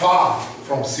forest, far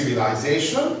from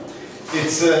civilization.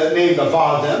 It's named a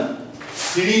Walden.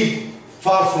 He lived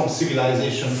far from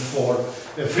civilization for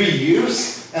 3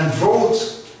 years and wrote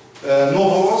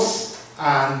novels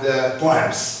and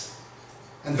poems.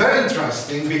 And very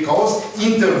interesting because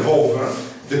interwoven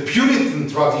the Puritan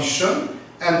tradition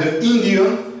and the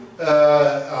Indian,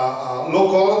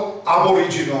 local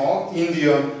Aboriginal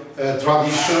Indian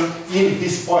tradition in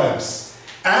his poems.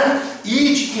 And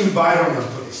each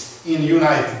environmentalist in the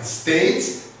United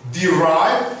States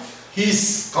derived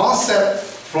his concept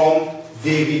from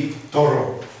David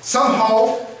Thoreau.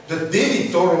 Somehow the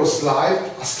David Thoreau's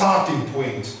life a starting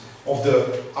point of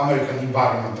the American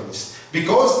environmentalist,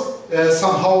 because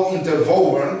somehow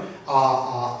interwoven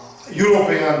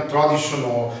European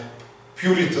traditional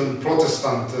Puritan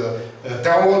Protestant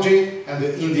theology and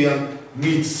the Indian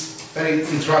meets very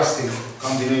interesting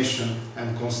combination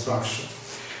and construction.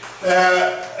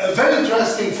 A very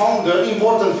interesting founder,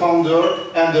 important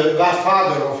founder, and the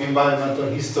godfather of environmental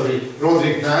history,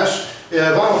 Roderick Nash.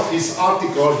 One of his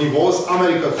articles, he was,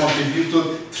 America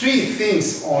contributed 3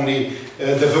 things only,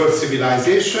 the world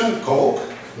civilization, Coke,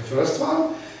 the first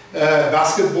one,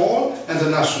 basketball, and the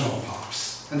national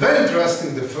parks. And very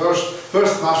interesting, the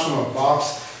first national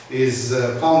parks is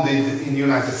founded in the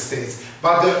United States.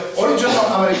 But the original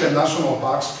American national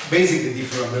parks, basically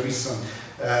different from the recent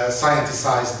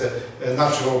scienticized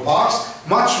natural parks.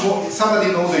 Much more,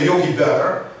 somebody knows the Yogi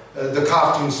Bear, the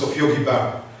cartoons of Yogi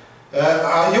Bear.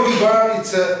 Yogi Bear,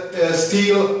 it's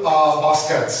steel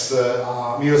baskets,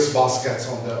 Mills baskets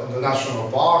on the national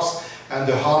parks, and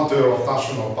the hunter of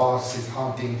national parks is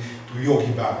hunting to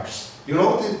Yogi Bears. You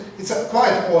know, it's a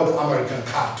quite old American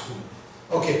cartoon.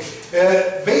 Okay,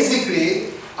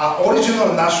 basically,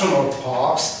 original national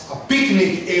parks, a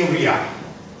picnic area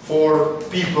for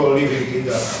people living in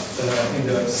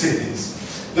the cities.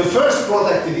 The first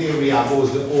protected area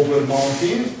was the Ober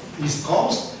Mountain, East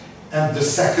Coast, and the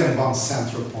second one,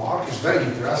 Central Park. It's a very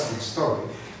interesting story.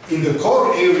 In the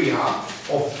core area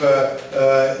of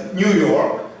New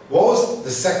York was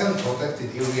the second protected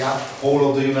area, whole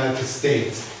of the United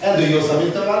States. And the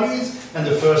Yosemite Valleys, and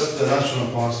the first national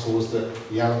park was the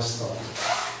Yellowstone.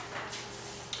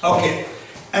 Okay,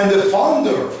 and the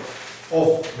founder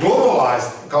of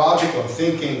globalized ecological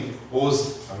thinking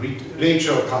was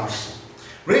Rachel Carson.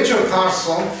 Rachel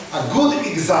Carson, a good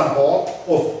example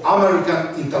of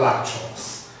American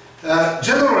intellectuals.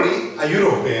 Generally,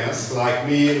 Europeans, like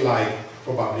me, like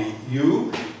probably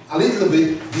you, a little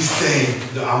bit disdain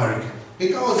the American,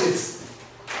 because it's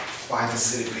quite a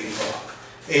silly people,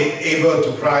 able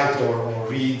to write or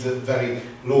read very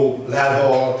low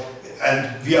level,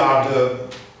 and we are the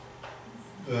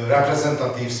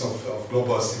representatives of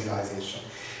global civilization.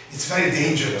 It's very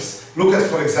dangerous. Look at,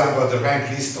 for example, the rank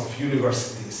list of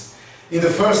universities. In the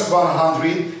first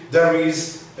 100, there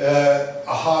is a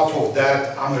half of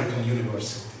that American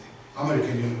university.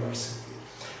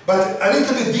 But a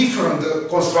little bit different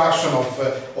construction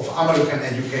of American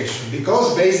education,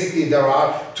 because basically there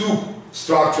are two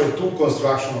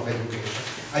construction of education.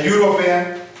 A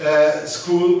European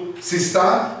school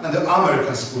system and the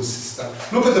American school system.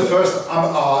 Look at the first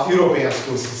European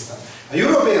school system. A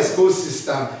European school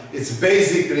system, it's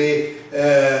basically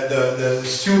the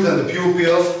student, the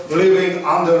pupil, living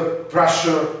under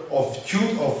pressure of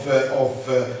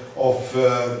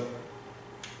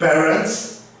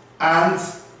parents and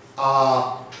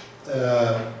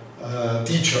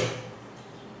teacher.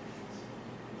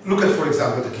 Look at, for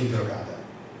example, the kindergarten.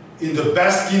 In the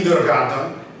best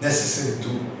kindergarten, necessary to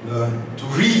learn to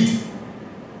read.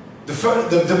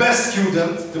 The best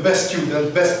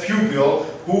student, best pupil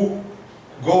who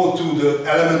go to the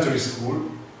elementary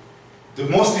school, the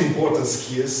most important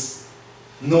skills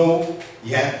know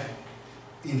yet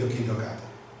in the kindergarten.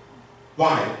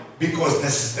 Why? Because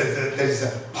there is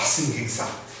a passing exam.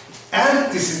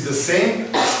 And this is the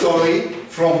same story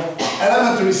from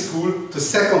elementary school to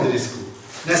secondary school.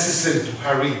 Necessary to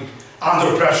hurry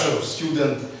under pressure of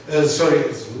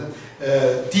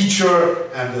teacher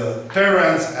and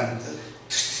parents,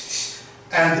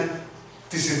 and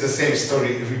this is the same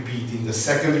story repeat in the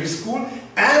secondary school.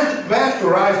 And when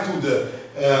arrived to the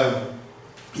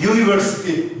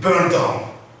university, burned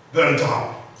down.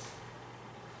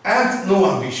 And no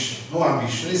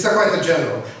ambition. It's quite a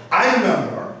general. I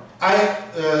remember, I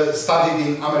studied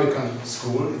in American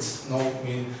school. It's no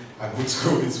mean a good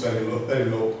school, it's very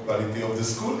low quality of the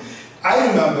school. I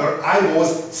remember I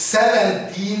was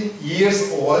 17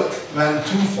 years old when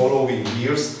 2 following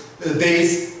days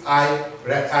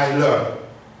I learned.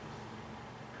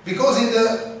 Because in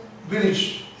the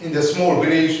village, in the small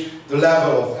village, the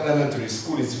level of elementary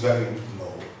school is very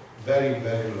low. Very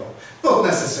low. Not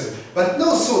necessary, but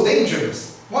not so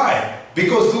dangerous. Why?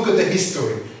 Because look at the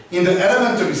history. In the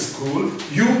elementary school,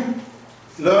 you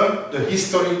learn the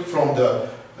history from the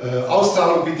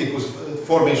Australopithecus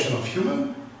formation of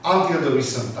human until the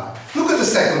recent time. Look at the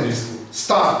secondary school.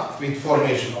 Start with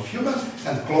formation of human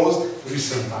and close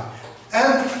recent time.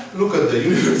 And look at the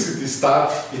university,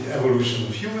 start with evolution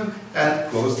of human and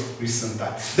close recent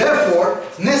time. Therefore,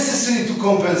 necessary to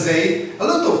compensate a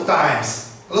lot of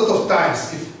times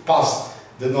if past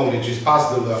the knowledge is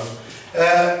past the learning.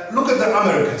 Look at the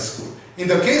American school. In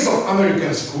the case of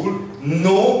American school,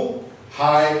 no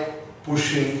high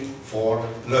pushing for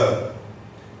learn.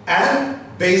 And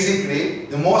basically,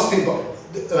 the most important,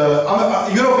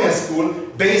 European school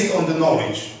based on the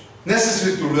knowledge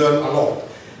necessary to learn a lot.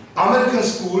 American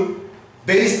school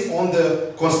based on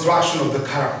the construction of the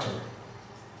character.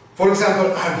 For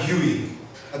example, arguing,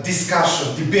 a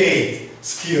discussion, debate,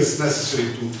 skills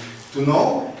necessary to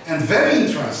know, and very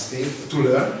interesting to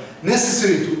learn,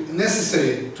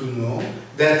 necessary to know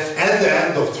that at the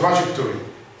end of trajectory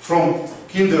from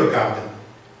kindergarten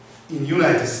in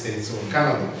United States or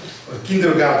Canada, or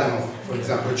kindergarten of, for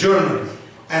example, Germany,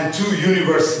 and to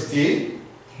university,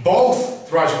 both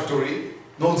trajectory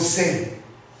not the same,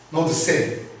 not the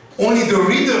same. Only the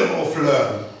rhythm of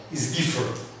learn is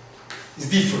different. It's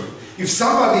different. If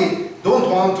somebody don't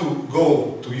want to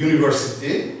go to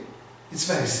university, it's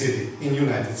very silly in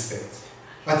United States.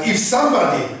 But if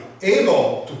somebody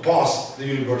able to pass the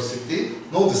university,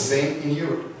 not the same in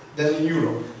Europe than in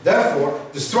Europe. Therefore,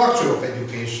 the structure of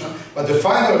education, but the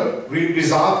final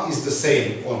result is the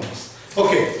same almost.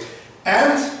 Okay,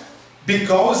 and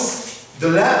because the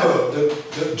level,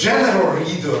 the general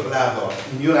reader level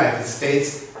in United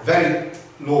States very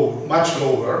low, much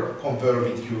lower compared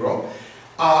with Europe,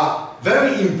 a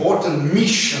very important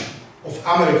mission of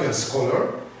American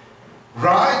scholar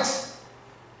write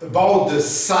about the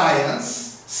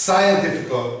science,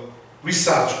 scientific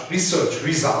research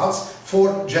results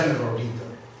for general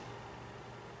reader.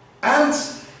 And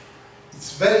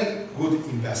it's very good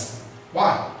investment.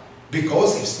 Why?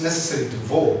 Because it's necessary to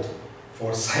vote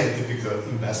for scientific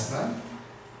investment.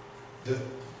 The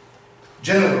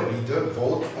general reader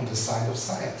vote on the side of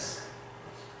science.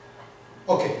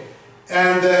 Okay,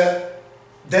 and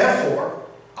therefore,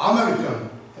 American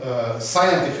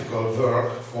scientific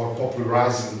work for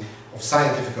popularizing of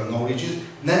scientific knowledge,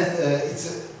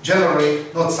 it's generally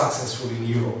not successful in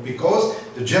Europe because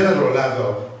the general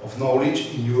level of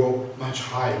knowledge in Europe much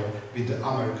higher with the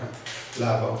American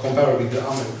level, compared with the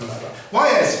American level.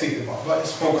 Why I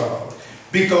spoke about it?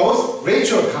 Because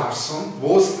Rachel Carson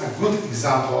was a good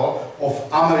example of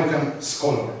American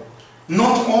scholar.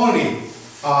 Not only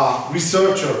a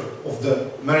researcher of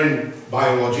the marine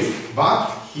biology,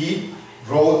 but he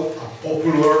wrote a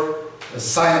popular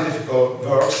scientific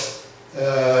works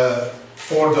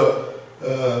for the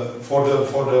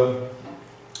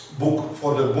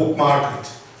book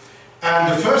market.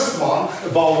 And the first one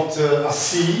about a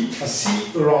sea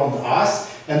around us,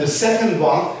 and the second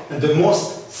one, and the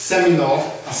most seminal,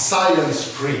 a silent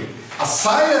spring. A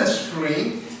silent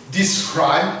spring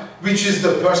described which is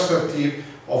the perspective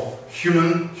of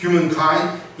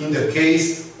humankind in the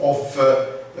case of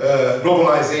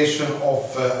globalization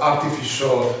of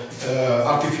artificial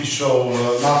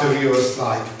materials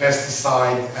like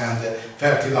pesticide and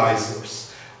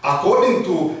fertilizers. According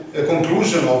to a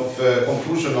conclusion of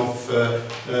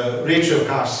Rachel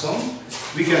Carson,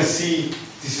 we can see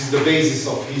this is the basis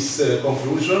of his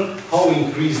conclusion, how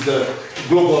increase the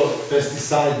global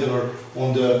pesticide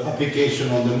on the application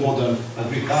on the modern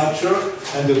agriculture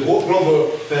and the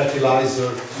global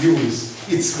fertilizer use.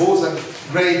 It was a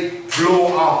great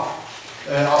blow up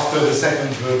after the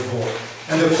Second World War.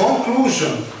 And the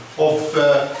conclusion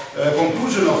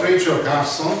of Rachel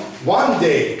Carson, one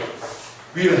day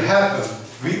will happen,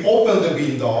 we open the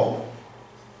window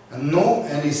and no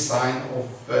any sign of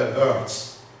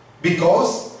birds.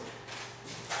 Because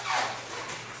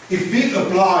if we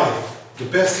apply the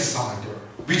pesticide,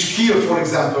 which kill, for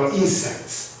example,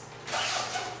 insects,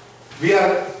 we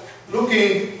are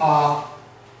looking at a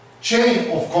chain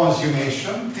of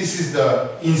consummation. This is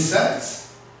the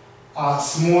insects,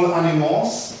 small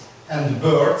animals and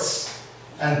birds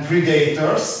and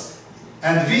predators,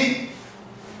 and we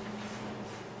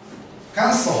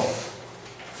cancel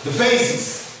the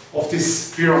basis of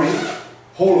this pyramid,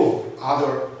 whole of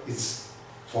other is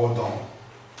falling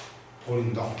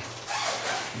down.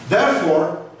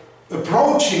 Therefore,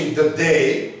 approaching the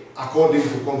day, according to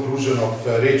the conclusion of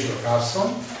Rachel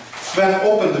Carson, when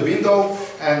open the window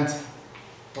and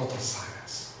total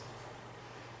silence.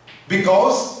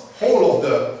 Because whole of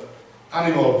the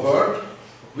animal world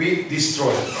we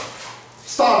destroyed.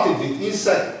 Started with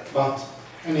insect, but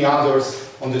any others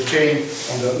on the chain,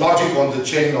 on the logic on the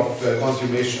chain of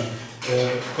consummation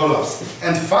collapsed.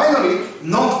 And finally,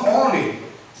 not only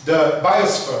the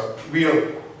biosphere will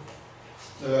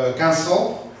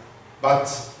cancel, but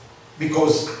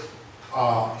because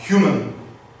human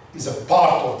is a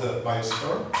part of the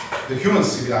biosphere, the human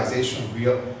civilization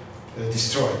will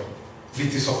destroy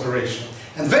with this operation.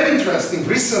 And very interesting,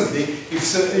 recently,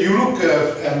 if you look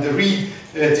and read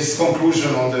this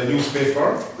conclusion on the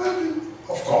newspaper,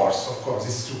 of course,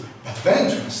 it's true. But very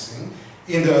interesting,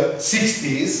 in the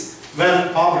 60s,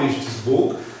 when published this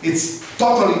book, it's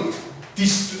totally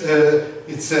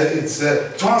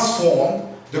transformed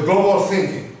the global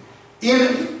thinking.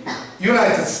 In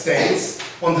United States,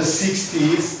 on the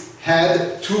 60s,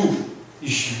 had two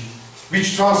issues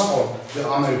which transformed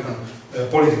the American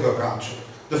political culture.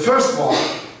 The first one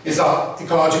is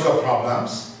ecological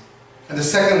problems, and the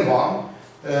second one,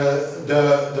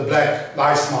 the Black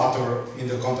Lives Matter in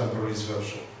the contemporary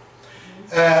version.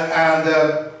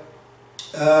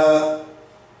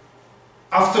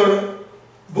 After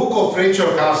book of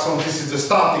Rachel Carson, this is the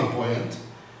starting point,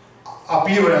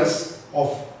 appearance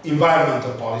of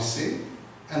environmental policy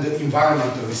and the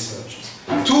environmental researches.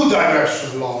 Two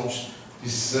directions launched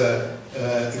this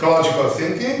ecological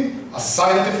thinking, a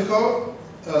scientific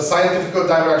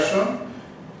direction.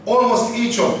 Almost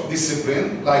each of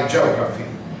discipline, like geography,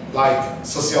 like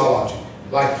sociology,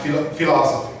 like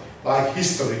philosophy, like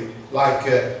history, like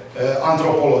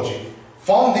anthropology,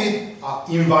 founded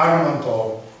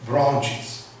environmental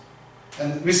branches.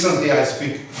 And recently I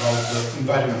speak about the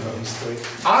environmental history.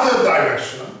 Other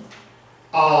direction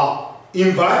are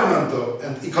environmental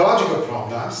and ecological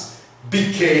problems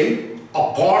became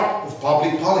a part of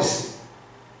public policy.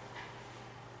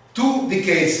 2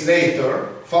 decades later,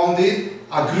 founded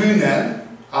a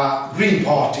Green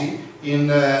Party in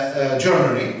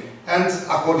Germany, and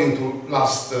according to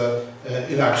last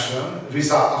election,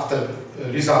 result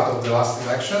of the last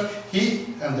election, he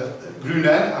and the Green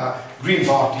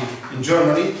Party in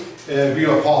Germany will be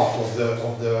part of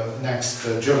the next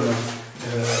German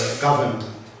government.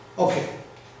 Okay.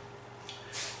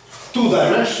 2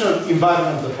 directions,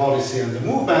 environmental policy and the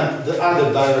movement, the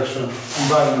other direction,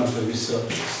 environmental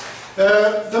research.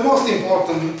 The most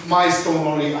important milestone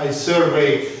only I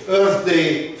survey Earth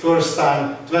Day, first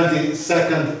time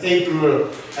 22nd April,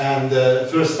 and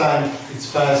first time it's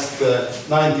past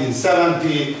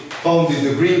 1970, founded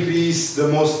the Greenpeace, the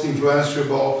most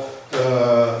influential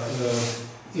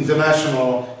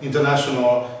international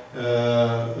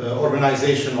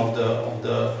organization of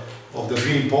the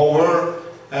green power,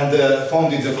 and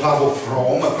founded the Club of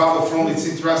Rome. A Club of Rome, it's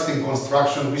interesting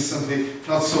construction, recently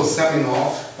not so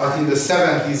seminal, but in the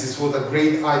 70s it was a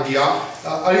great idea.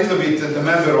 A little bit, the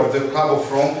member of the Club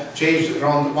of Rome changed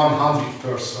around 100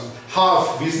 persons.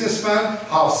 Half businessmen,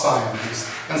 half scientists,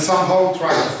 and somehow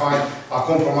tried to find a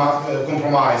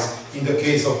compromise in the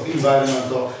case of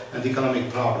environmental and economic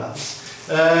problems.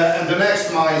 And the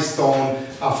next milestone,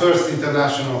 our first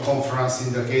international conference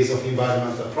in the case of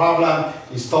environmental problem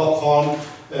in Stockholm,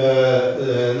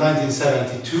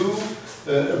 1972,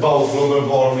 about global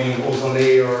warming, ozone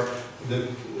layer, the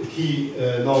key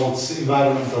notes,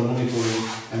 environmental monitoring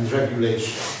and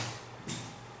regulation.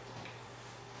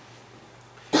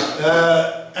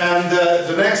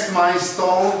 The next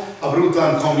milestone, a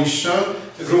Brundtland Commission.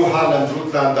 Gro Harlem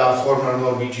Brundtland, a former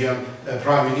Norwegian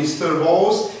Prime Minister,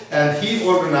 was, and he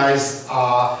organized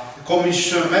a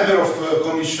commission, member of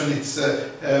commission, it's,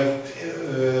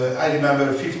 I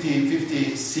remember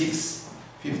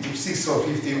 56 or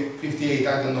 58,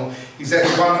 I don't know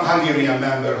exactly. One Hungarian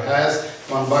member has,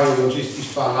 one biologist,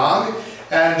 István Lang,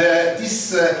 and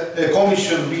this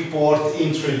commission report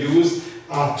introduced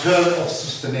a term of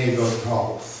sustainable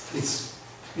growth. It's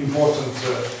important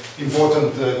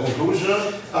conclusion.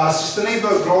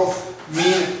 Sustainable growth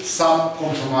means some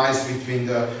compromise between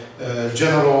the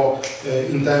general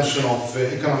intention of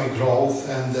economic growth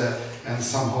and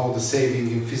somehow the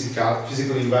saving in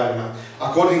physical environment.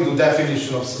 According to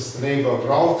definition of sustainable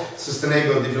growth,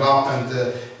 sustainable development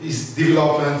is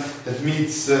development that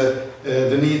meets the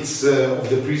needs of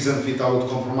the present without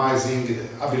compromising the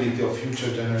ability of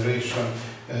future generation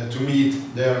to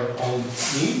meet their own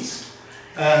needs.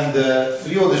 And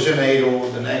Rio de Janeiro,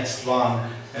 the next one,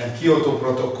 and Kyoto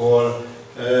Protocol,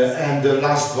 and the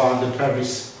last one, the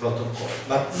Paris Protocol.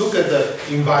 But look at the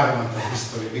environmental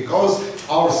history, because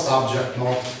our subject,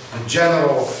 not the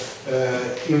general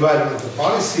environmental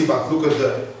policy, but look at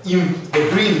the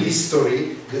green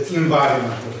history, the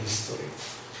environmental history.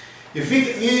 If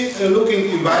we look in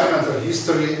environmental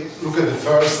history, look at the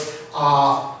first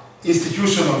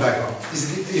institutional background.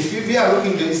 If we are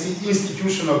looking at the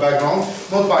institutional background,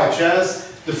 not by chance,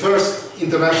 the first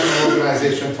international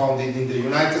organization founded in the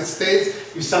United States.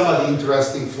 If somebody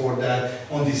interested for that,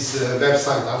 on this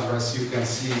website address you can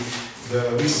see the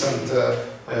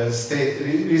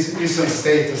recent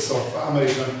status of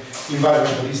American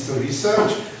environmental history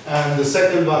research. And the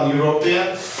second one,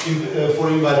 European for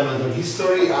environmental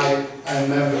history. I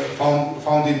am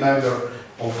founding member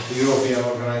of the European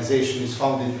organization, is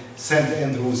found in St.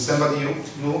 Andrews. Somebody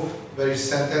know where is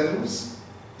St. Andrews?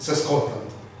 It's Scotland.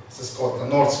 It's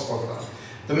Scotland, North Scotland.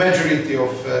 The majority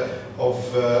of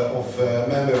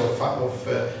member of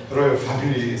royal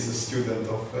family, is a student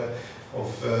of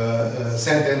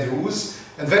St. Andrews.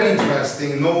 And very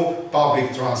interesting, no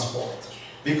public transport,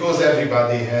 because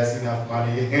everybody has enough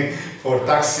money for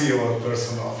taxi or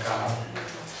personal car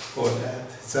for that.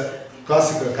 It's a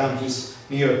classical campus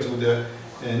near to the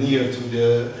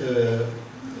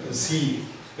sea.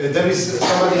 There is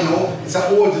somebody know, it's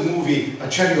an old movie, A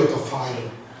Chariot of Fire.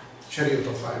 Chariot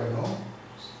of Fire, no?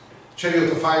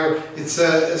 Chariot of Fire, it's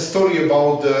a story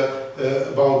about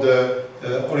the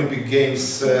Olympic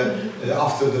Games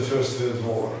after the First World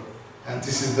War. And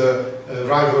this is the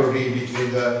rivalry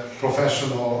between the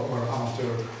professional or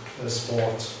amateur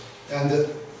sport. And the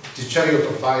Chariot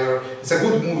of Fire, it's a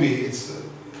good movie, it's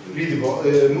readable,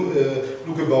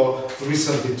 lookable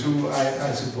recently too,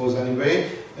 I suppose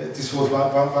anyway. This was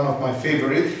one of my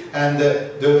favorite. And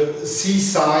the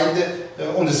seaside,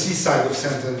 on the seaside of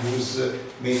St. Andrews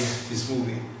made this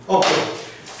movie. Okay,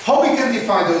 how we can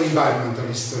define the environmental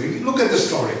history? Look at the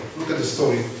story. Look at the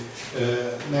story.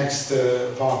 Next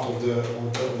part of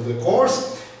the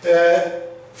course.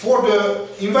 For the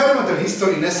environmental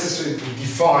history, necessary to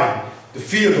define the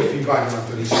field of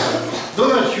environmental history.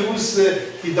 Donald Hughes,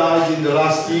 he died in the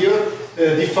last year,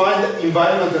 defined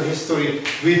environmental history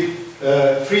with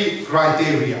 3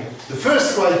 criteria. The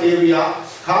first criteria,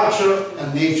 culture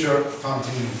and nature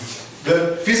continuity.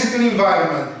 The physical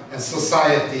environment and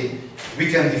society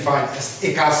we can define as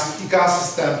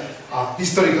ecosystem.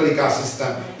 Historical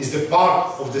ecosystem is the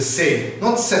part of the same,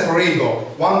 not separable,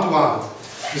 one to one.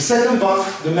 The second one,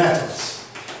 the methods.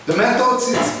 The methods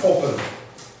is open.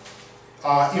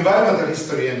 Environmental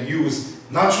history and use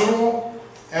natural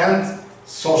and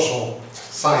social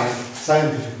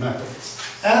scientific methods.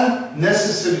 And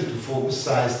necessary to focus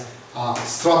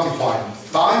stratified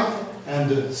time and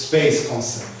the space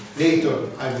concept. Later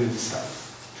I will decide.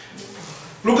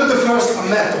 Look at the first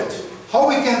method. How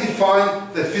we can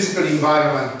define that physical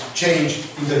environment changed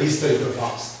in the historical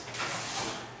past.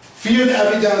 Field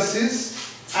evidences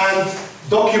and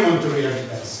documentary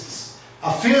evidences.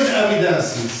 Field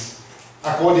evidences,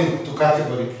 according to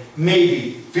category, may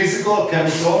be physical,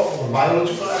 chemical, or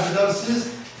biological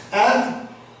evidences, and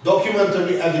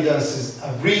documentary evidences,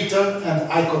 written and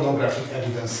iconographic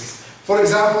evidences. For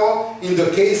example, in the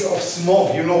case of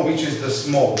smoke, you know which is the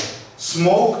smoke.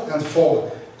 Smoke and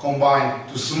fog combined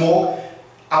to smoke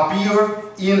appear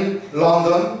in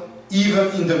London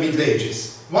even in the Middle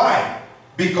Ages. Why?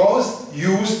 Because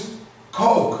used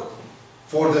coke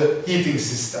for the heating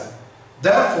system.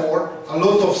 Therefore, a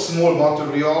lot of small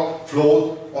material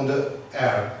float on the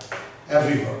air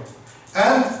everywhere.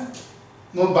 And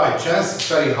not by chance, it's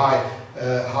very high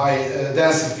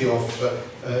density of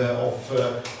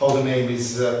how the name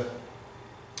is, there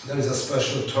is a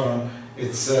special term,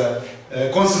 it's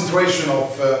concentration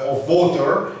of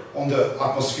water on the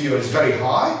atmosphere is very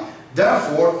high.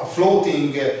 Therefore, a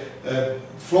floating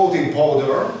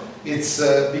powder, it's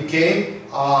became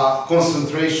a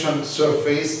concentration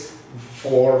surface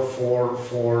for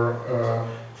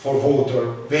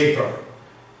water vapor.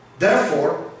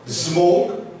 Therefore, the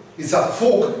smoke is a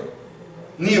fog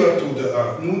near to the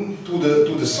earth,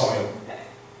 to the soil,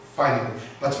 finally,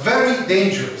 but very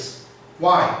dangerous.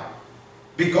 Why?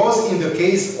 Because in the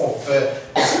case of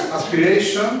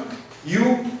aspiration,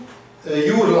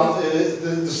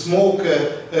 the smoke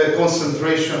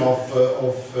concentration of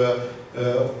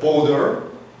powder,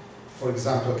 for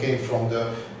example, came from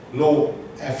the low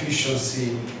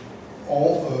efficiency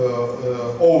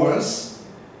ovens,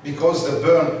 because the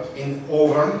burn in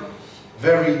oven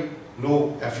very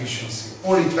low efficiency.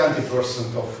 Only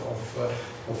 20%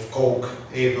 of coke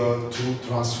able to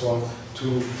transform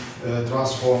to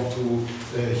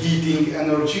heating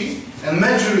energy, and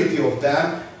majority of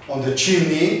them on the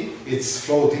chimney it's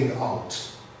floating out.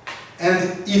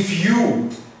 And if you,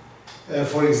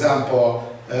 for example,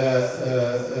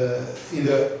 in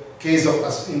the case of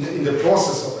in the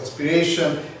process of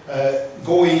aspiration,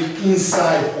 going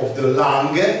inside of the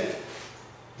lung,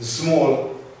 the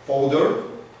small powder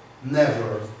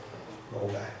never go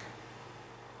back.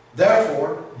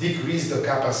 Therefore, decrease the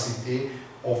capacity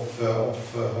of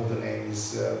how the name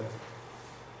is.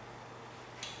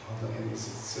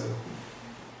 It's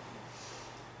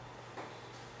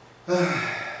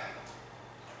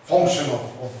function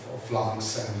of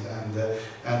lungs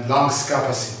and lungs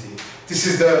capacity. This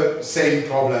is the same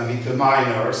problem with the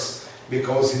miners,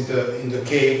 because in the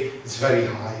cave it's very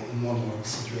high in normal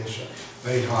situation,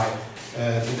 very high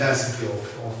the density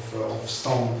of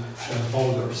stone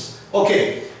powders.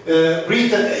 Okay,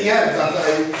 yeah, but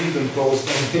I didn't close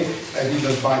anything. I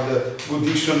didn't find a good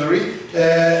dictionary.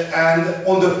 And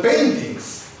on the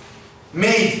paintings,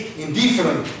 made in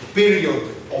different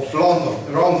period of London,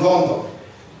 around London,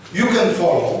 you can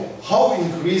follow how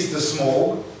increased the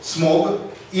smog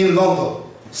in London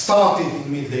started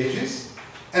in Middle Ages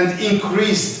and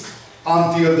increased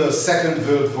until the Second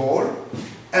World War,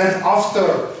 and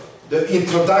after the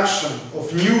introduction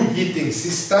of new heating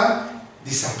system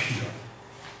disappeared.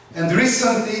 And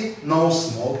recently, no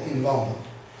smog in London.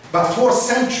 But for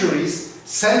centuries,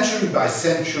 century by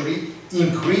century,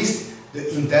 increased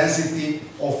the intensity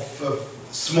of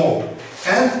smog.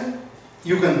 And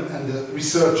the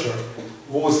researcher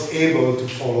was able to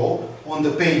follow on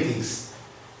the paintings,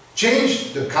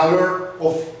 change the color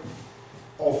of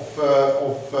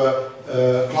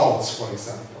clouds, for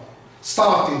example.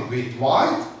 Started with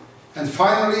white, and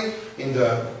finally, in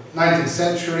the 19th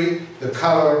century, the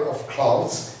color of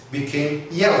clouds became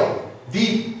yellow,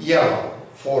 deep yellow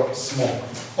for smoke.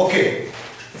 Okay,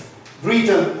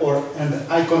 written and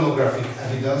iconographic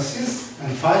evidences,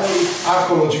 and finally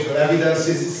archaeological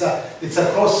evidences. It's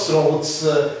a crossroads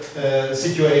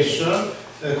situation,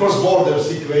 a cross-border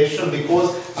situation,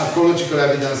 because archaeological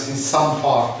evidence in some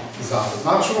part is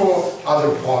natural,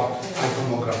 other part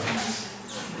iconographic.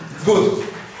 Good.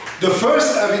 The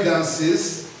first evidence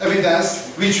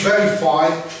which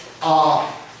verified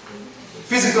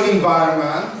physical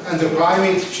environment and the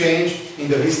climate change in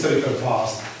the historical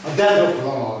past, a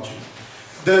dendrochronology.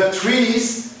 The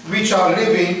trees which are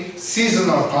living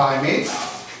seasonal climate,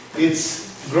 it's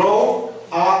grow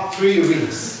are tree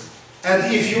rings.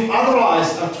 And if you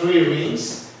analyze a tree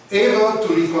rings, able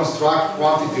to reconstruct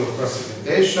quantity of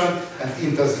precipitation and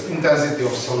intensity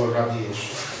of solar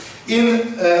radiation.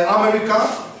 In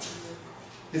America,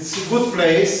 it's a good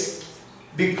place.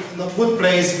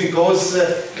 Because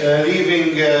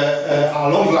living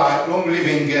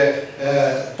long-living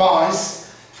pines,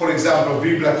 for example,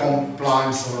 Brooklyn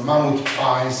pines or mammoth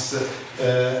pines,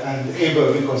 and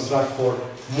able to reconstruct for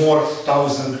more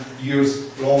 1,000 years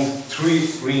long tree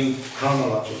ring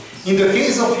chronology. In the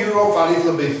case of Europe, a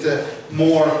little bit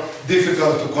more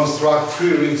difficult to construct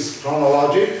tree rings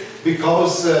chronology,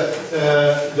 because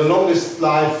the longest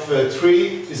life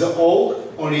tree is an oak,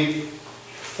 only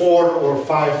 400 or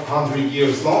 500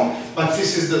 years long, but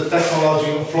this is the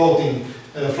technology of floating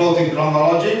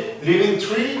chronology, living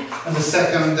tree, and the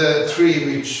second tree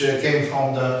which came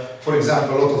from for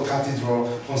example, a lot of cathedral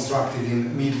constructed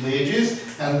in Middle Ages,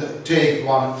 and take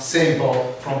one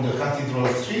sample from the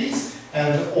cathedral trees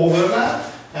and overlap,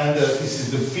 and this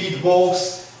is the feed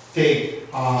box, take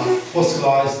a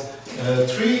fossilized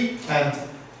tree, and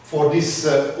for this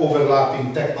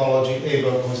overlapping technology,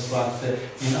 able to construct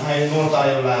in North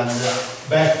Ireland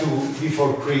back to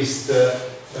before Christ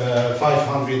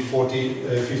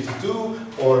 552,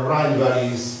 or Rhine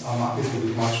valleys a little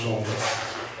bit much longer.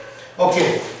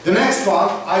 Okay, the next one,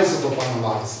 isotope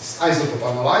analysis. Isotope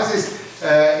analysis.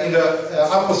 In the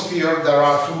atmosphere, there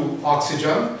are two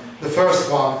oxygen. The first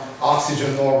one,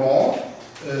 oxygen normal,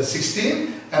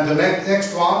 16, and the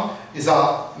next one is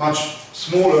a much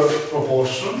smaller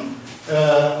proportion,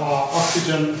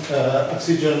 oxygen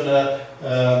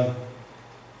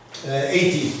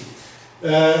 80.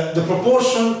 The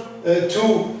proportion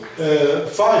to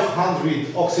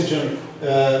 500 oxygen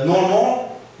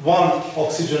normal, 1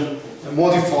 oxygen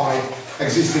modified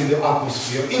exists in the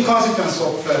atmosphere in consequence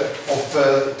of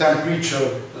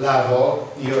temperature level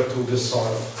near to the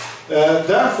soil.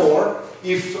 Therefore,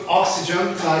 if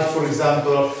oxygen, like for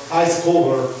example ice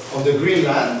cover on the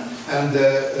Greenland, and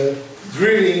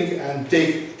drilling and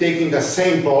taking a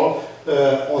sample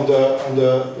on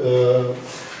the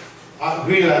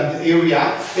Greenland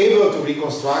area, able to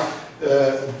reconstruct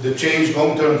the change,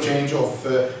 long-term change of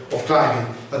climate.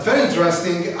 But very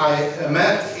interesting, I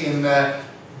met in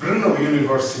Brno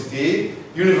University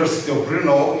of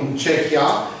Brno in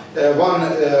Czechia,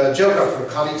 one geographer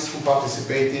colleagues who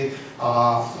participated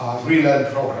Greenland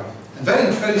program. A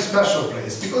very, very special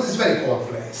place, because it's a very cold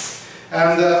place.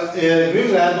 And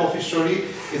Greenland officially,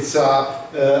 it's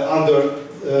under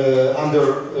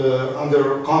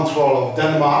control of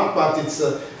Denmark, but its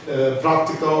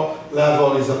practical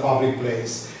level is a public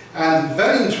place. And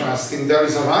very interesting, there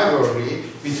is a rivalry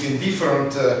between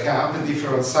different camp and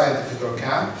different scientific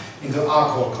camp in the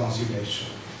alcohol consumption.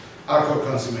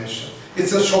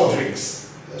 It's a short drinks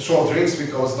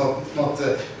because not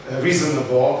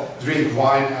reasonable drink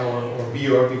wine or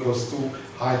beer because too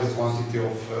high the quantity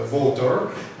of water.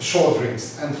 Short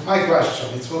drinks. And my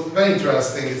question, it was very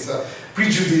interesting. It's a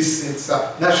prejudice. It's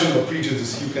a national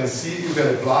prejudice. You can see, you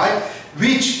can apply.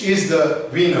 Which is the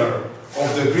winner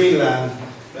of the Greenland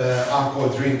alcohol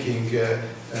drinking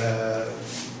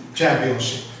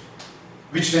championship?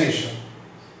 Which nation?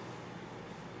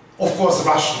 Of course,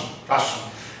 Russian.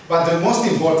 But the most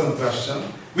important question,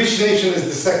 which nation is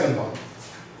the second one?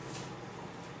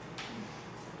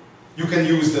 You can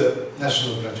use the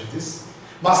national prejudice.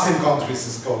 Muslim countries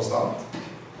is closed out.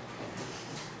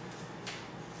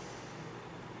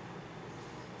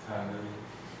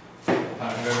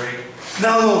 Hungary.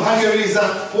 No, Hungary is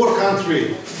a poor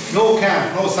country. No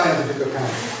camp, no scientific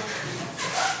camp.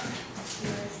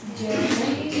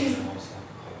 Germany?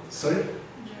 Sorry?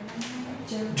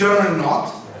 Germany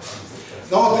not.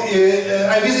 Not,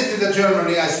 I visited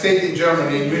Germany, I stayed in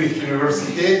Germany, in Munich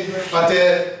University, but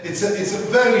it's a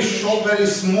very short, very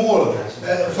small.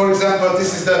 For example,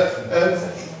 this is the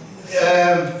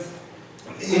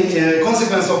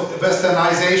consequence of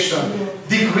westernization,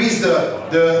 decrease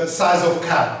the size of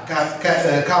cup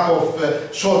of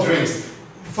short drinks.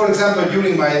 For example,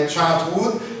 during my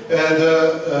childhood,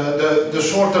 the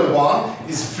shorter one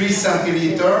is 3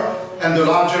 centiliter, and the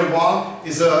larger one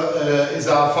is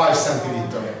a 5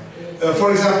 centiliter.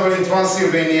 For example, in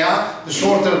Transylvania, the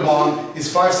shorter one is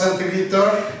 5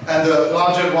 centiliter, and the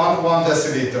larger one 1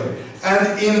 deciliter.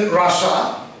 And in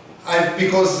Russia,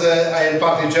 because I am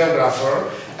partly geographer,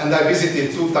 and I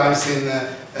visited 2 times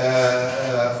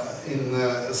in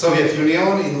Soviet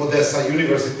Union, in Odessa,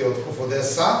 University of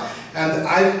Odessa, and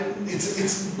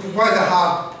it's quite a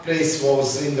hard place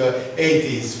was in the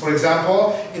 80s. For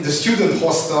example, in the student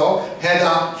hostel had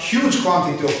a huge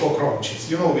quantity of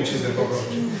cockroaches. You know which is the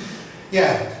cockroaches?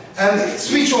 Yeah, and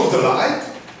switch off the light,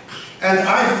 and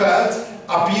I felt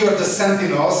appear the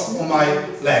sentinels on my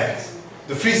legs,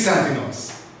 the 3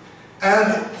 sentinels.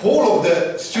 And whole of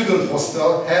the student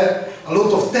hostel had a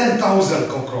lot of 10,000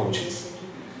 cockroaches.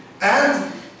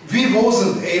 And we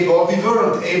weren't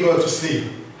able to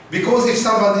sleep. Because if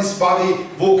somebody's body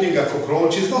walking a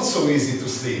cockroach, it's not so easy to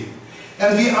sleep.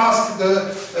 And we asked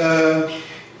the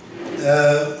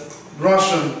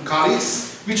Russian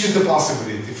colleagues, which is the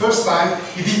possibility. First time,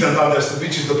 he didn't understand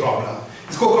which is the problem.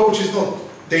 This cockroach is not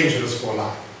dangerous for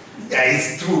life. Yeah,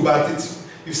 it's true, but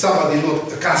if somebody is not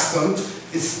accustomed,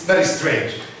 it's very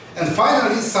strange. And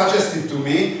finally suggested to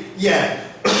me, yeah,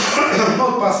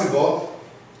 not possible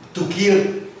to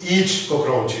kill each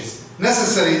cockroaches.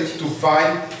 Necessary to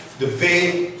find the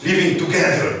way living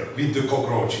together with the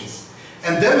cockroaches.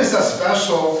 And there is a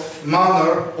special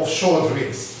manner of short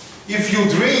drinks. If you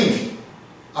drink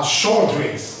a short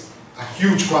drinks, a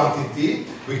huge quantity,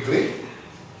 quickly,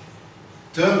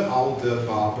 turn out the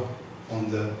bulb on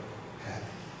the head.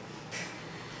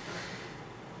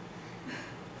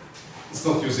 It's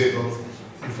not usable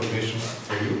information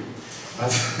for you,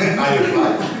 but I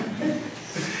apply.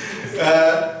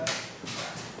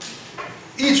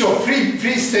 Each of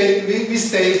we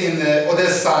stayed in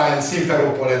Odessa and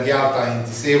Simferopol and Yalta in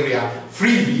this area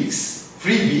 3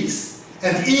 weeks,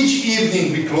 and each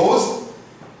evening we closed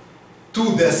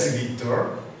 2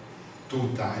 deciliter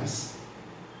 2 times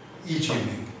each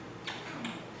evening.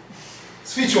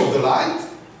 Switch off the light,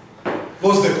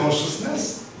 lost the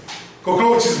consciousness,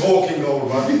 cockroaches walking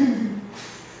over me,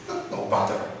 no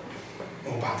bother.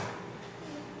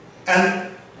 And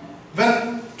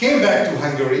when came back to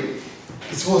Hungary,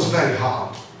 it was very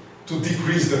hard to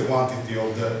decrease the quantity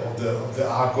of the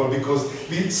alcohol because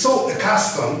we're so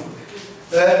accustomed.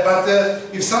 But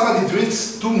if somebody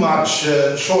drinks too much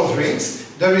short drinks,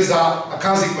 there is a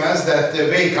consequence that they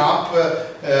wake up.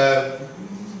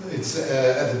 It's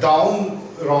at the dawn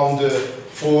around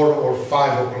 4 or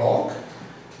 5 o'clock.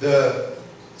 The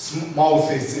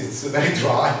mouth is very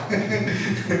dry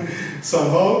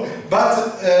somehow. But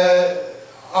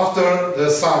after the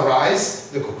sunrise,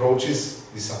 the cockroaches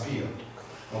disappeared.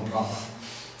 No problem.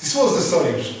 This was the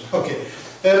solution. Okay.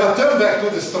 But turn back to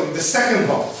the story. The second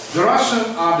one. The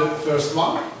Russians are the first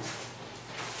one.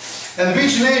 And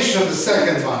which nation the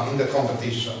second one in the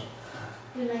competition?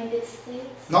 United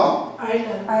States. No?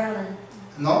 Ireland.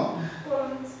 No?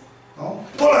 Poland. No?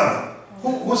 Poland!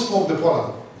 Who spoke the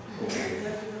Poland?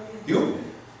 You?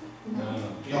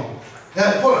 No.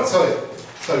 Poland, sorry.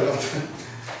 Sorry about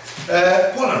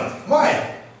that. Poland.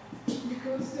 Why?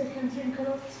 Because they can drink a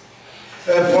lot.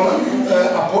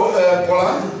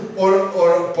 Poland or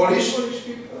Polish?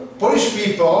 Polish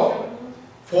people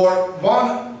for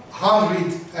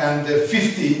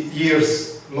 150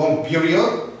 years long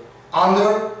period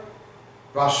under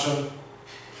Russian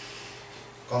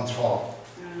control.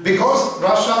 Because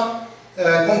Russia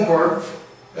conquered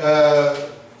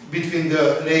between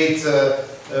the late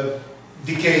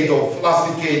last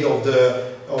decade of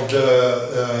the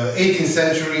 18th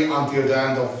century until the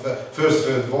end of First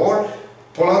World War,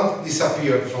 Poland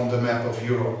disappeared from the map of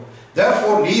Europe.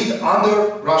 Therefore, lived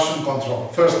under Russian control.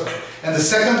 First, and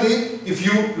secondly, if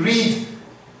you read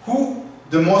who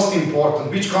the most important,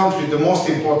 which country the most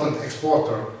important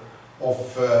exporter of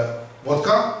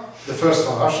vodka? The first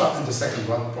one Russia and the second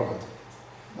one Poland.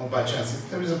 Not by chance,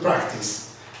 there is a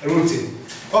practice, a routine.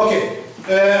 Okay,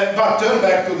 but turn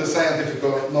back to the scientific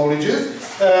knowledges.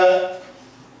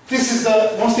 This is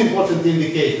the most important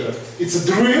indicator. It's a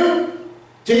drill,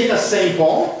 take a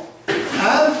sample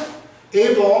and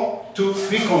able to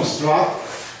reconstruct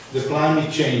the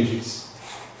climate changes.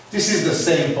 This is the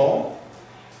sample,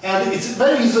 and it's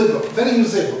very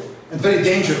usable and very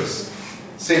dangerous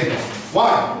sample.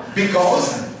 Why?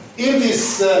 Because in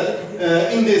this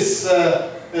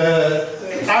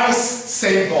ice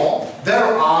sample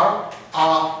there are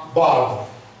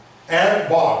air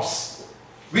barbs,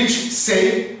 which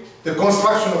save the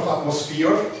construction of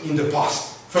atmosphere in the past.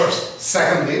 First.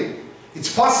 Secondly, it's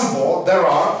possible there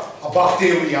are a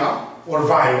bacteria or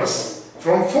virus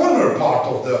from former part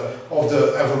of the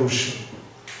evolution.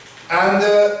 And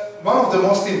one of the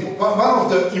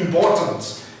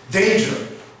important danger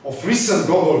of recent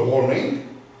global warming,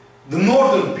 the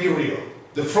northern period,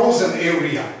 the frozen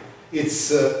area,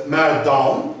 it's melted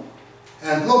down,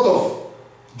 and a lot of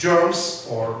germs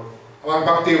or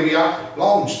bacteria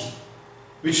launched,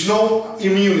 which no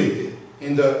immunity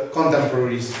in the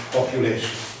contemporary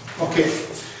population. Okay,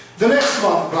 the next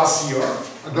one, glacier.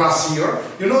 A glacier,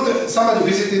 you know, somebody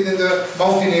visited in the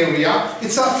mountain area,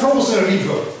 it's a frozen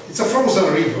river. It's a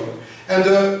frozen river. And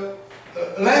the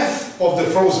length of the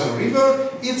frozen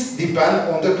river, it depends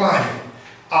on the climate.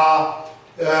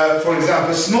 For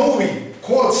example,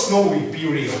 cold snowy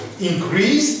period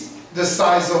increased the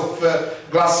size of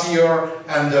glacier,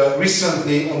 and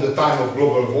recently, on the time of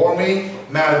global warming,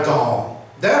 melt down.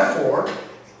 Therefore,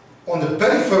 on the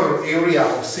peripheral area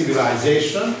of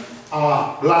civilization,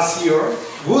 glacier,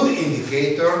 good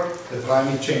indicator the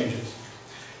climate changes.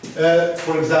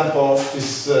 For example,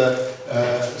 this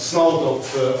snout of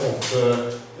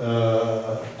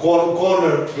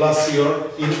Corner Glacier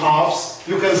in Alps,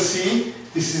 you can see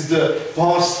this is the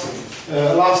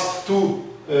last 2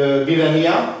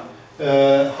 millennia,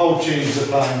 how changed the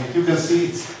climate. You can see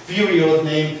it's period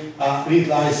named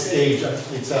Little Ice Age.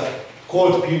 It's a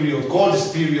cold period,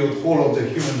 coldest period whole of the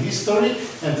human history,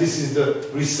 and this is the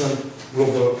recent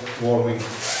global warming.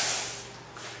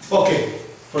 Okay,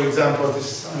 for example,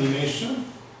 this animation.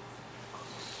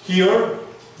 Here,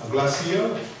 a glacier,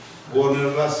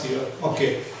 Gorner Glacier.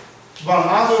 Okay, one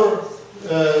other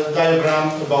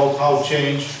diagram about how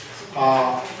change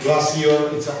glacier,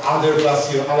 it's another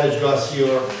glacier, Alej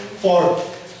Glacier, or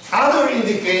other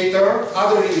indicator,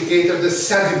 the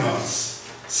sediments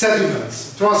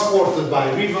transported by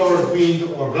river, wind,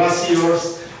 or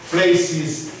glaciers,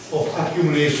 places of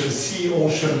accumulation, sea,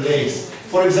 ocean, lakes.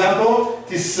 For example,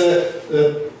 this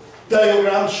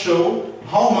diagram show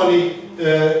how many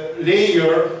the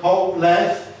layer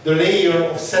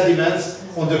of sediments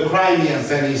on the Crimean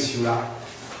Peninsula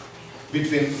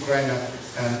between Ukraine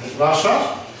and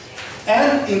Russia,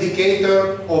 and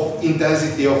indicator of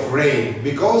intensity of rain,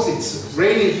 because it's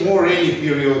more rainy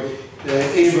period,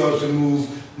 able to move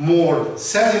more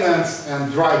sediments,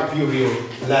 and dry period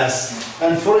less.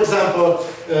 And for example,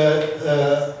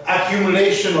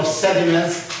 accumulation of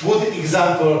sediments, good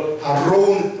example, a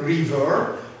Rhone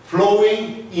River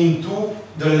flowing into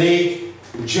the Lake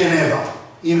Geneva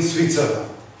in Switzerland.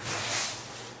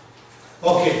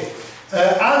 Okay,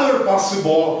 other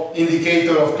possible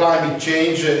indicator of climate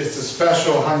change is a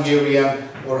special Hungarian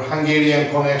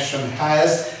connection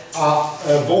has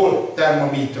a wall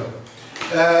thermometer.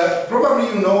 Probably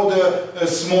you know the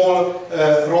small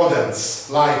rodents,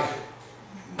 like,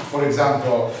 for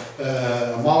example,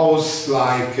 mouse,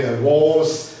 like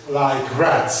wolves, like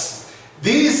rats.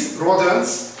 These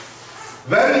rodents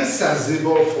very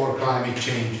sensible for climate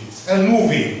changes and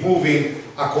moving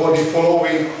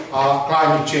following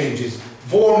climate changes.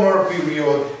 Warmer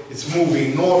period, it's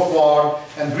moving northward,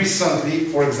 and recently,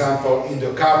 for example, in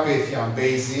the Carpathian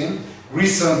Basin,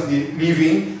 recently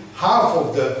leaving half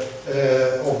of the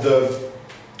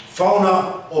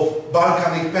fauna of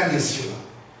Balkanic Peninsula.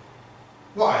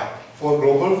 Why? For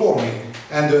global warming,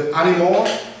 and the animal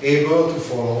able to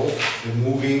follow the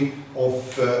moving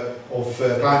of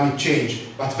climate change.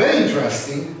 But very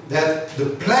interesting that the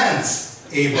plants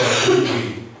able to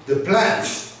move. The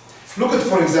plants. Look at,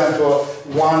 for example,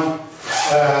 one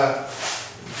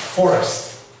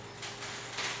forest.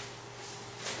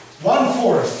 One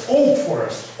forest, oak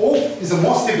forest. Oak is the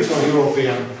most typical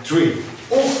European tree.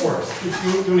 Oak forest,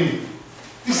 if you need.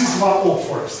 This is one oak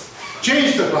forest.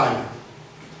 Change the climate.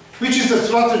 Which is the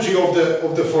strategy of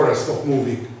the forest of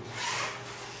moving.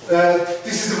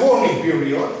 This is the warming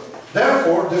period.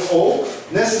 Therefore, the oak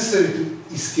necessary to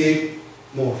escape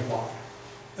northward.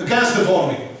 against the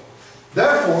warming.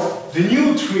 Therefore, the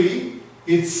new tree,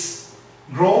 it's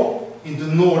grow in the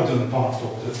northern part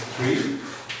of the tree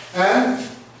and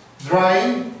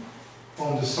drying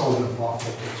on the southern part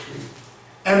of the tree.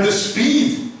 And the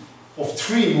speed of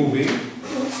tree moving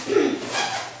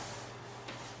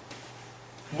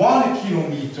 1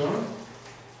 kilometer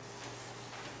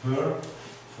per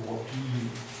 40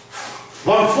 years.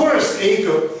 One forest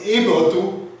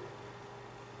able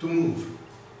to move.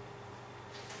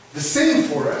 The same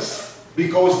forest,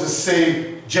 because the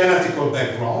same genetical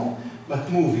background,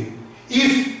 but moving.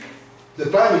 If the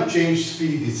climate change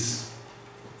speed is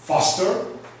faster,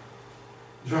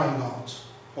 drying out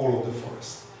all of the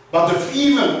forest. But if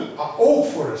even an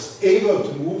oak forest able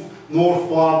to move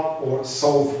northward or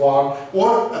southward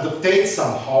or adaptate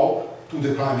somehow to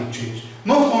the climate change.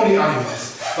 Not only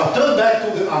animals, but turn back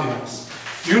to the animals.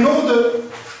 You know the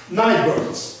night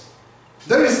birds.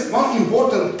 There is one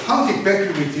important hunting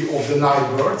peculiarity of the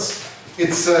night birds.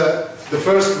 It's the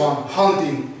first one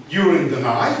hunting during the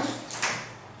night.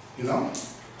 You know,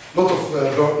 a lot of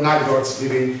night birds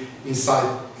living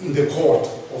inside in the court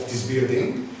of this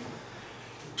building.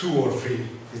 2 or 3.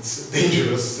 It's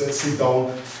dangerous to sit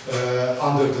down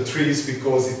under the trees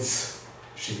because it's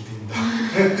shitting down.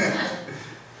 Okay.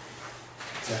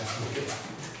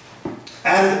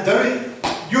 And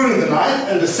during the night,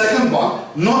 and the second one,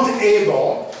 not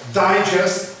able to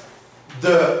digest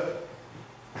the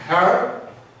hair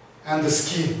and the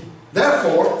skin.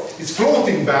 Therefore, it's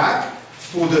floating back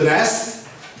to the nest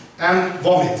and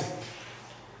vomit.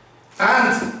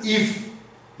 And if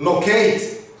locate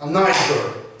a night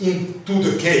bird into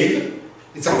the cave,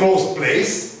 it's a closed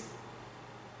place,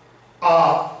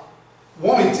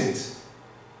 vomited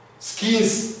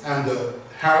skins and the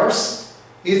hairs,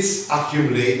 it's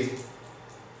accumulate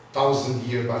 1,000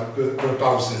 years per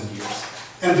 1,000 years.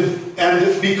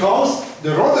 And because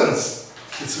the rodents,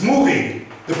 it's moving,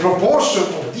 the proportion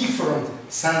of different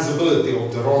sensibility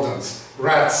of the rodents,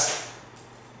 rats,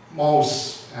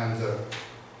 mouse, and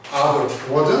other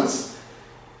rodents,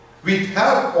 with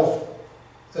help of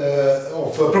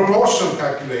proportion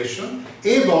calculation,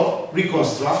 able to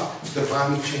reconstruct the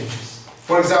climate changes.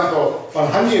 For example,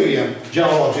 one Hungarian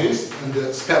geologist and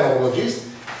speleologist,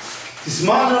 his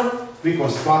mother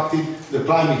reconstructed the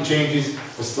climate changes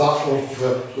of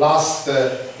last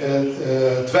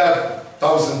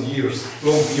 12,000 years,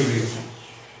 long period.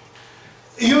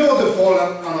 You know the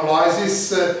pollen analysis.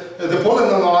 The pollen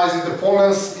analysis, the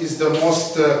pollens is the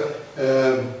most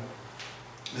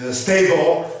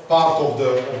stable part of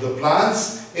the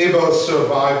plants, able to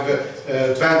survive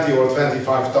 20 or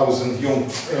 25,000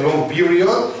 long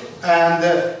period. And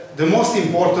the most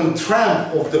important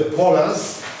trend of the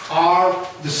pollens are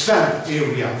the swamp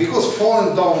area, because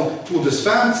falling down to the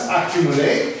swamps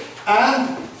accumulate,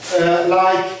 and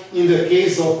like in the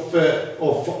case of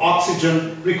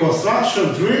oxygen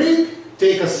reconstruction drilling,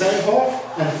 take a sample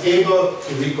and able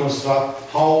to reconstruct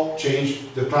how change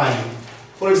the climate.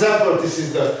 For example, this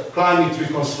is the climate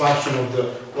reconstruction of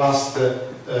the last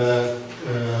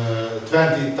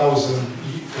 20,000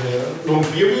 long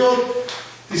period.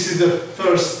 This is the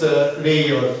first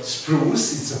layer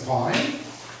spruce, it's a pine,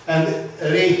 and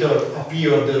later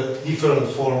appear the different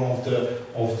form of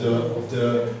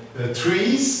the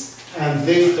trees, and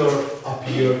later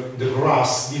appear the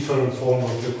grass, different form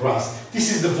of the grass.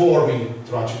 This is the warming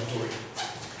trajectory.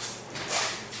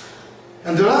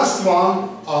 And the last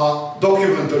one are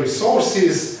documentary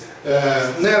sources,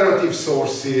 narrative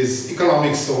sources,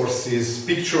 economic sources,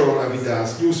 pictorial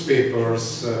evidence,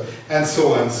 newspapers, and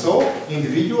so,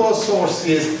 individual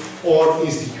sources or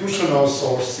institutional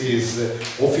sources,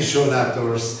 official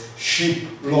letters, ship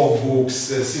logbooks,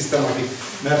 systematic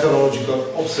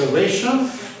methodological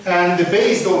observation. And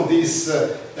based on these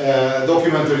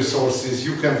documentary sources,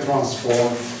 you can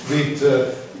transform with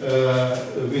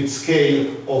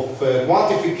scale of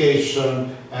quantification,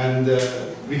 and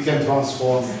we can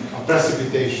transform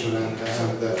precipitation and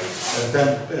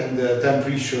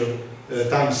temperature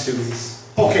time series.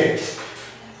 Okay,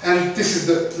 and this is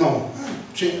the,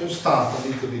 start a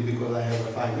little bit because I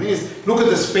have 5 minutes. Look at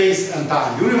the space and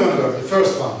time. You remember the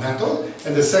first one, method,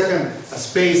 and the second,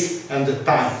 space and the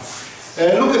time.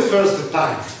 Look at first the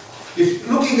time. If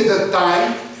looking at the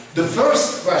time, the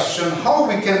first question, how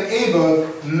we can able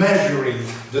measuring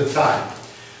the time.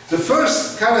 The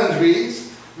first calendaries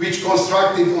which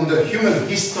constructed on the human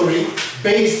history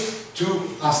based to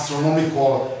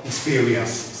astronomical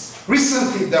experiences.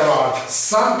 Recently there are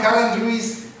sun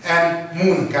calendaries and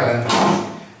moon calendaries.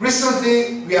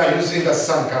 Recently we are using the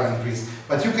sun calendaries,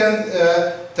 but you can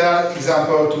tell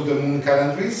example to the moon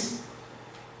calendaries.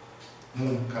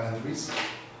 Moon calendaries.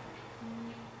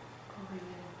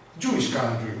 Jewish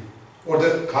calendar, or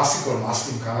the classical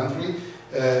Muslim calendar,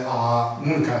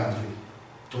 moon calendar,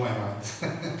 to my mind.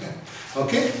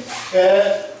 Okay?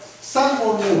 Sun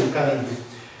or moon calendar.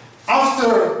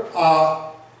 After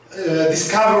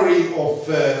discovery of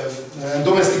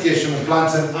domestication of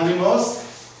plants and animals,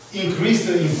 increased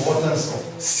the importance of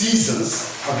seasons,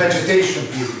 of vegetation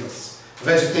periods.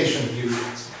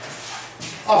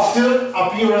 After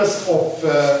appearance of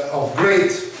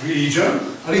great religion,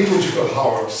 liturgical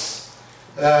hours.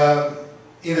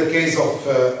 In the case of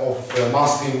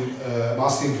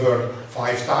Muslim word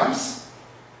 5 times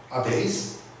a day.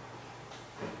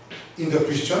 In the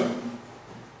Christian,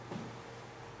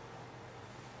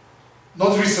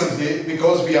 not recently,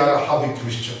 because we are a hobby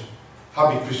Christian.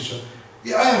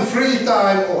 Yeah, I am free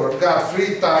time, or got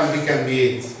free time, we can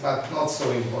meet, but not so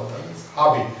important. It's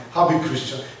hobby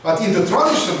Christian. But in the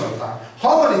traditional time,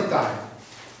 how many times?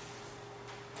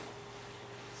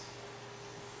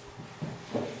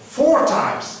 4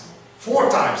 times. 4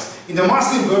 times. In the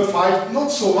Muslim word 5,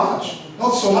 not so much.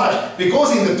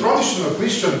 Because in the traditional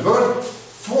Christian word,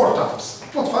 4 times.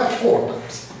 Not 5, 4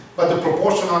 times. But the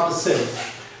proportion are the same.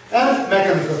 And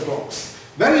mechanical clocks.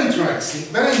 Very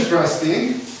interesting.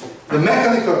 The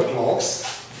mechanical clocks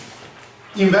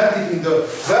invented in the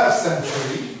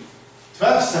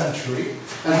 12th century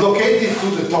and located to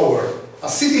the tower, a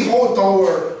city hall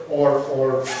tower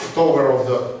or tower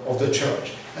of the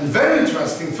church. And very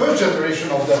interesting, first generation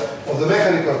of the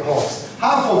mechanical clocks.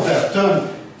 Half of them turn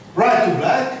right to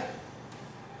black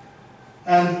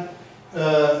and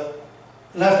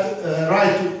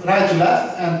right to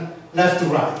left and left to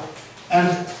right.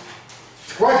 And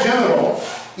quite general,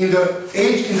 in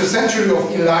the century of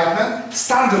Enlightenment,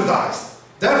 standardized.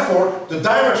 Therefore, the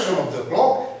direction of the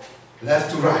clock,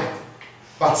 left to right.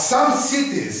 But some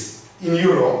cities in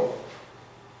Europe,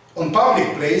 on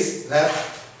public place,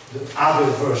 left the other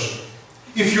version.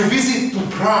 If you visit to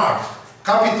Prague,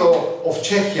 capital of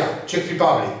Czechia, Czech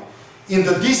Republic, in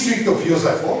the district of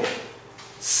Josefov,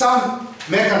 some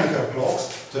mechanical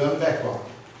clocks turn backward.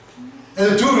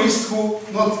 And the tourists who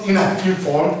not enough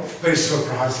informed, very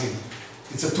surprising.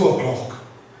 It's at 2 o'clock,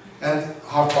 and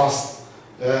half past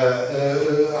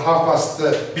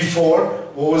before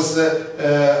was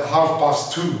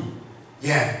 2:30.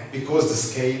 Yeah, because the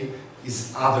scale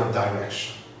is other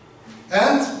direction.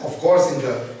 And of course, in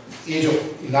the age of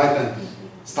Enlightenment,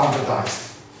 standardized.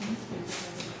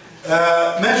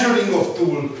 Measuring of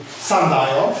tool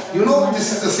sundial. You know,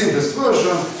 this is the simplest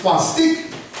version. 1 stick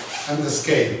and the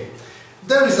scale.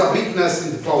 There is a weakness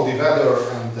in the cloudy weather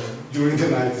and during the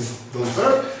night it don't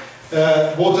work.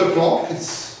 Water clock,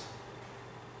 it's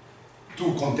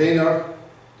 2 container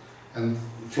and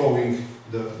flowing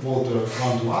the water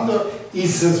one to another.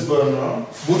 Incense burner,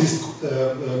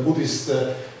 Buddhist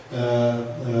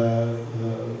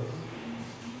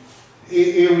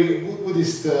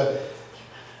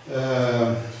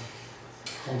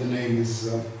how the name is,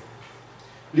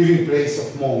 living place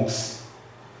of monks.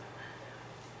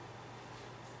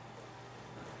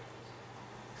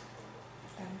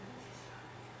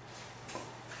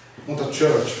 Not a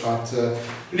church, but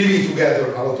living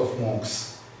together a lot of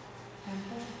monks.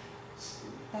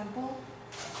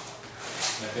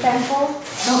 Temple?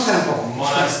 Not temple.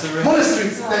 Monastery. Monastery,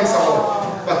 thanks a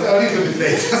lot. But a little bit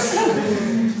later.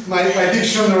 my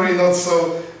dictionary not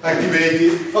so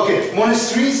activated. Okay,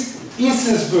 monasteries,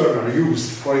 incense burner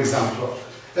used, for example.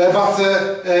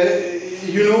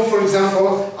 You know, for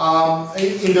example,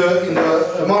 in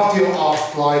the martial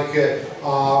art like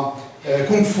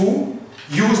Kung Fu,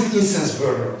 used incense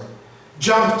burner.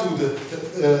 Jump to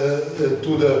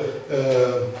the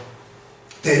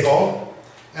table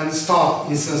and start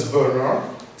incense burner.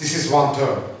 This is one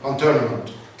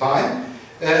tournament time.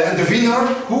 And the winner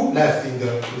who left in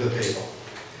the table.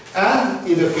 And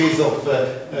in the case of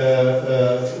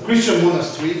Christian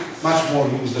monastery, much more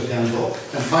use the candle.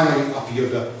 And finally appear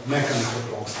the mechanical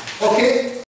clocks. Okay.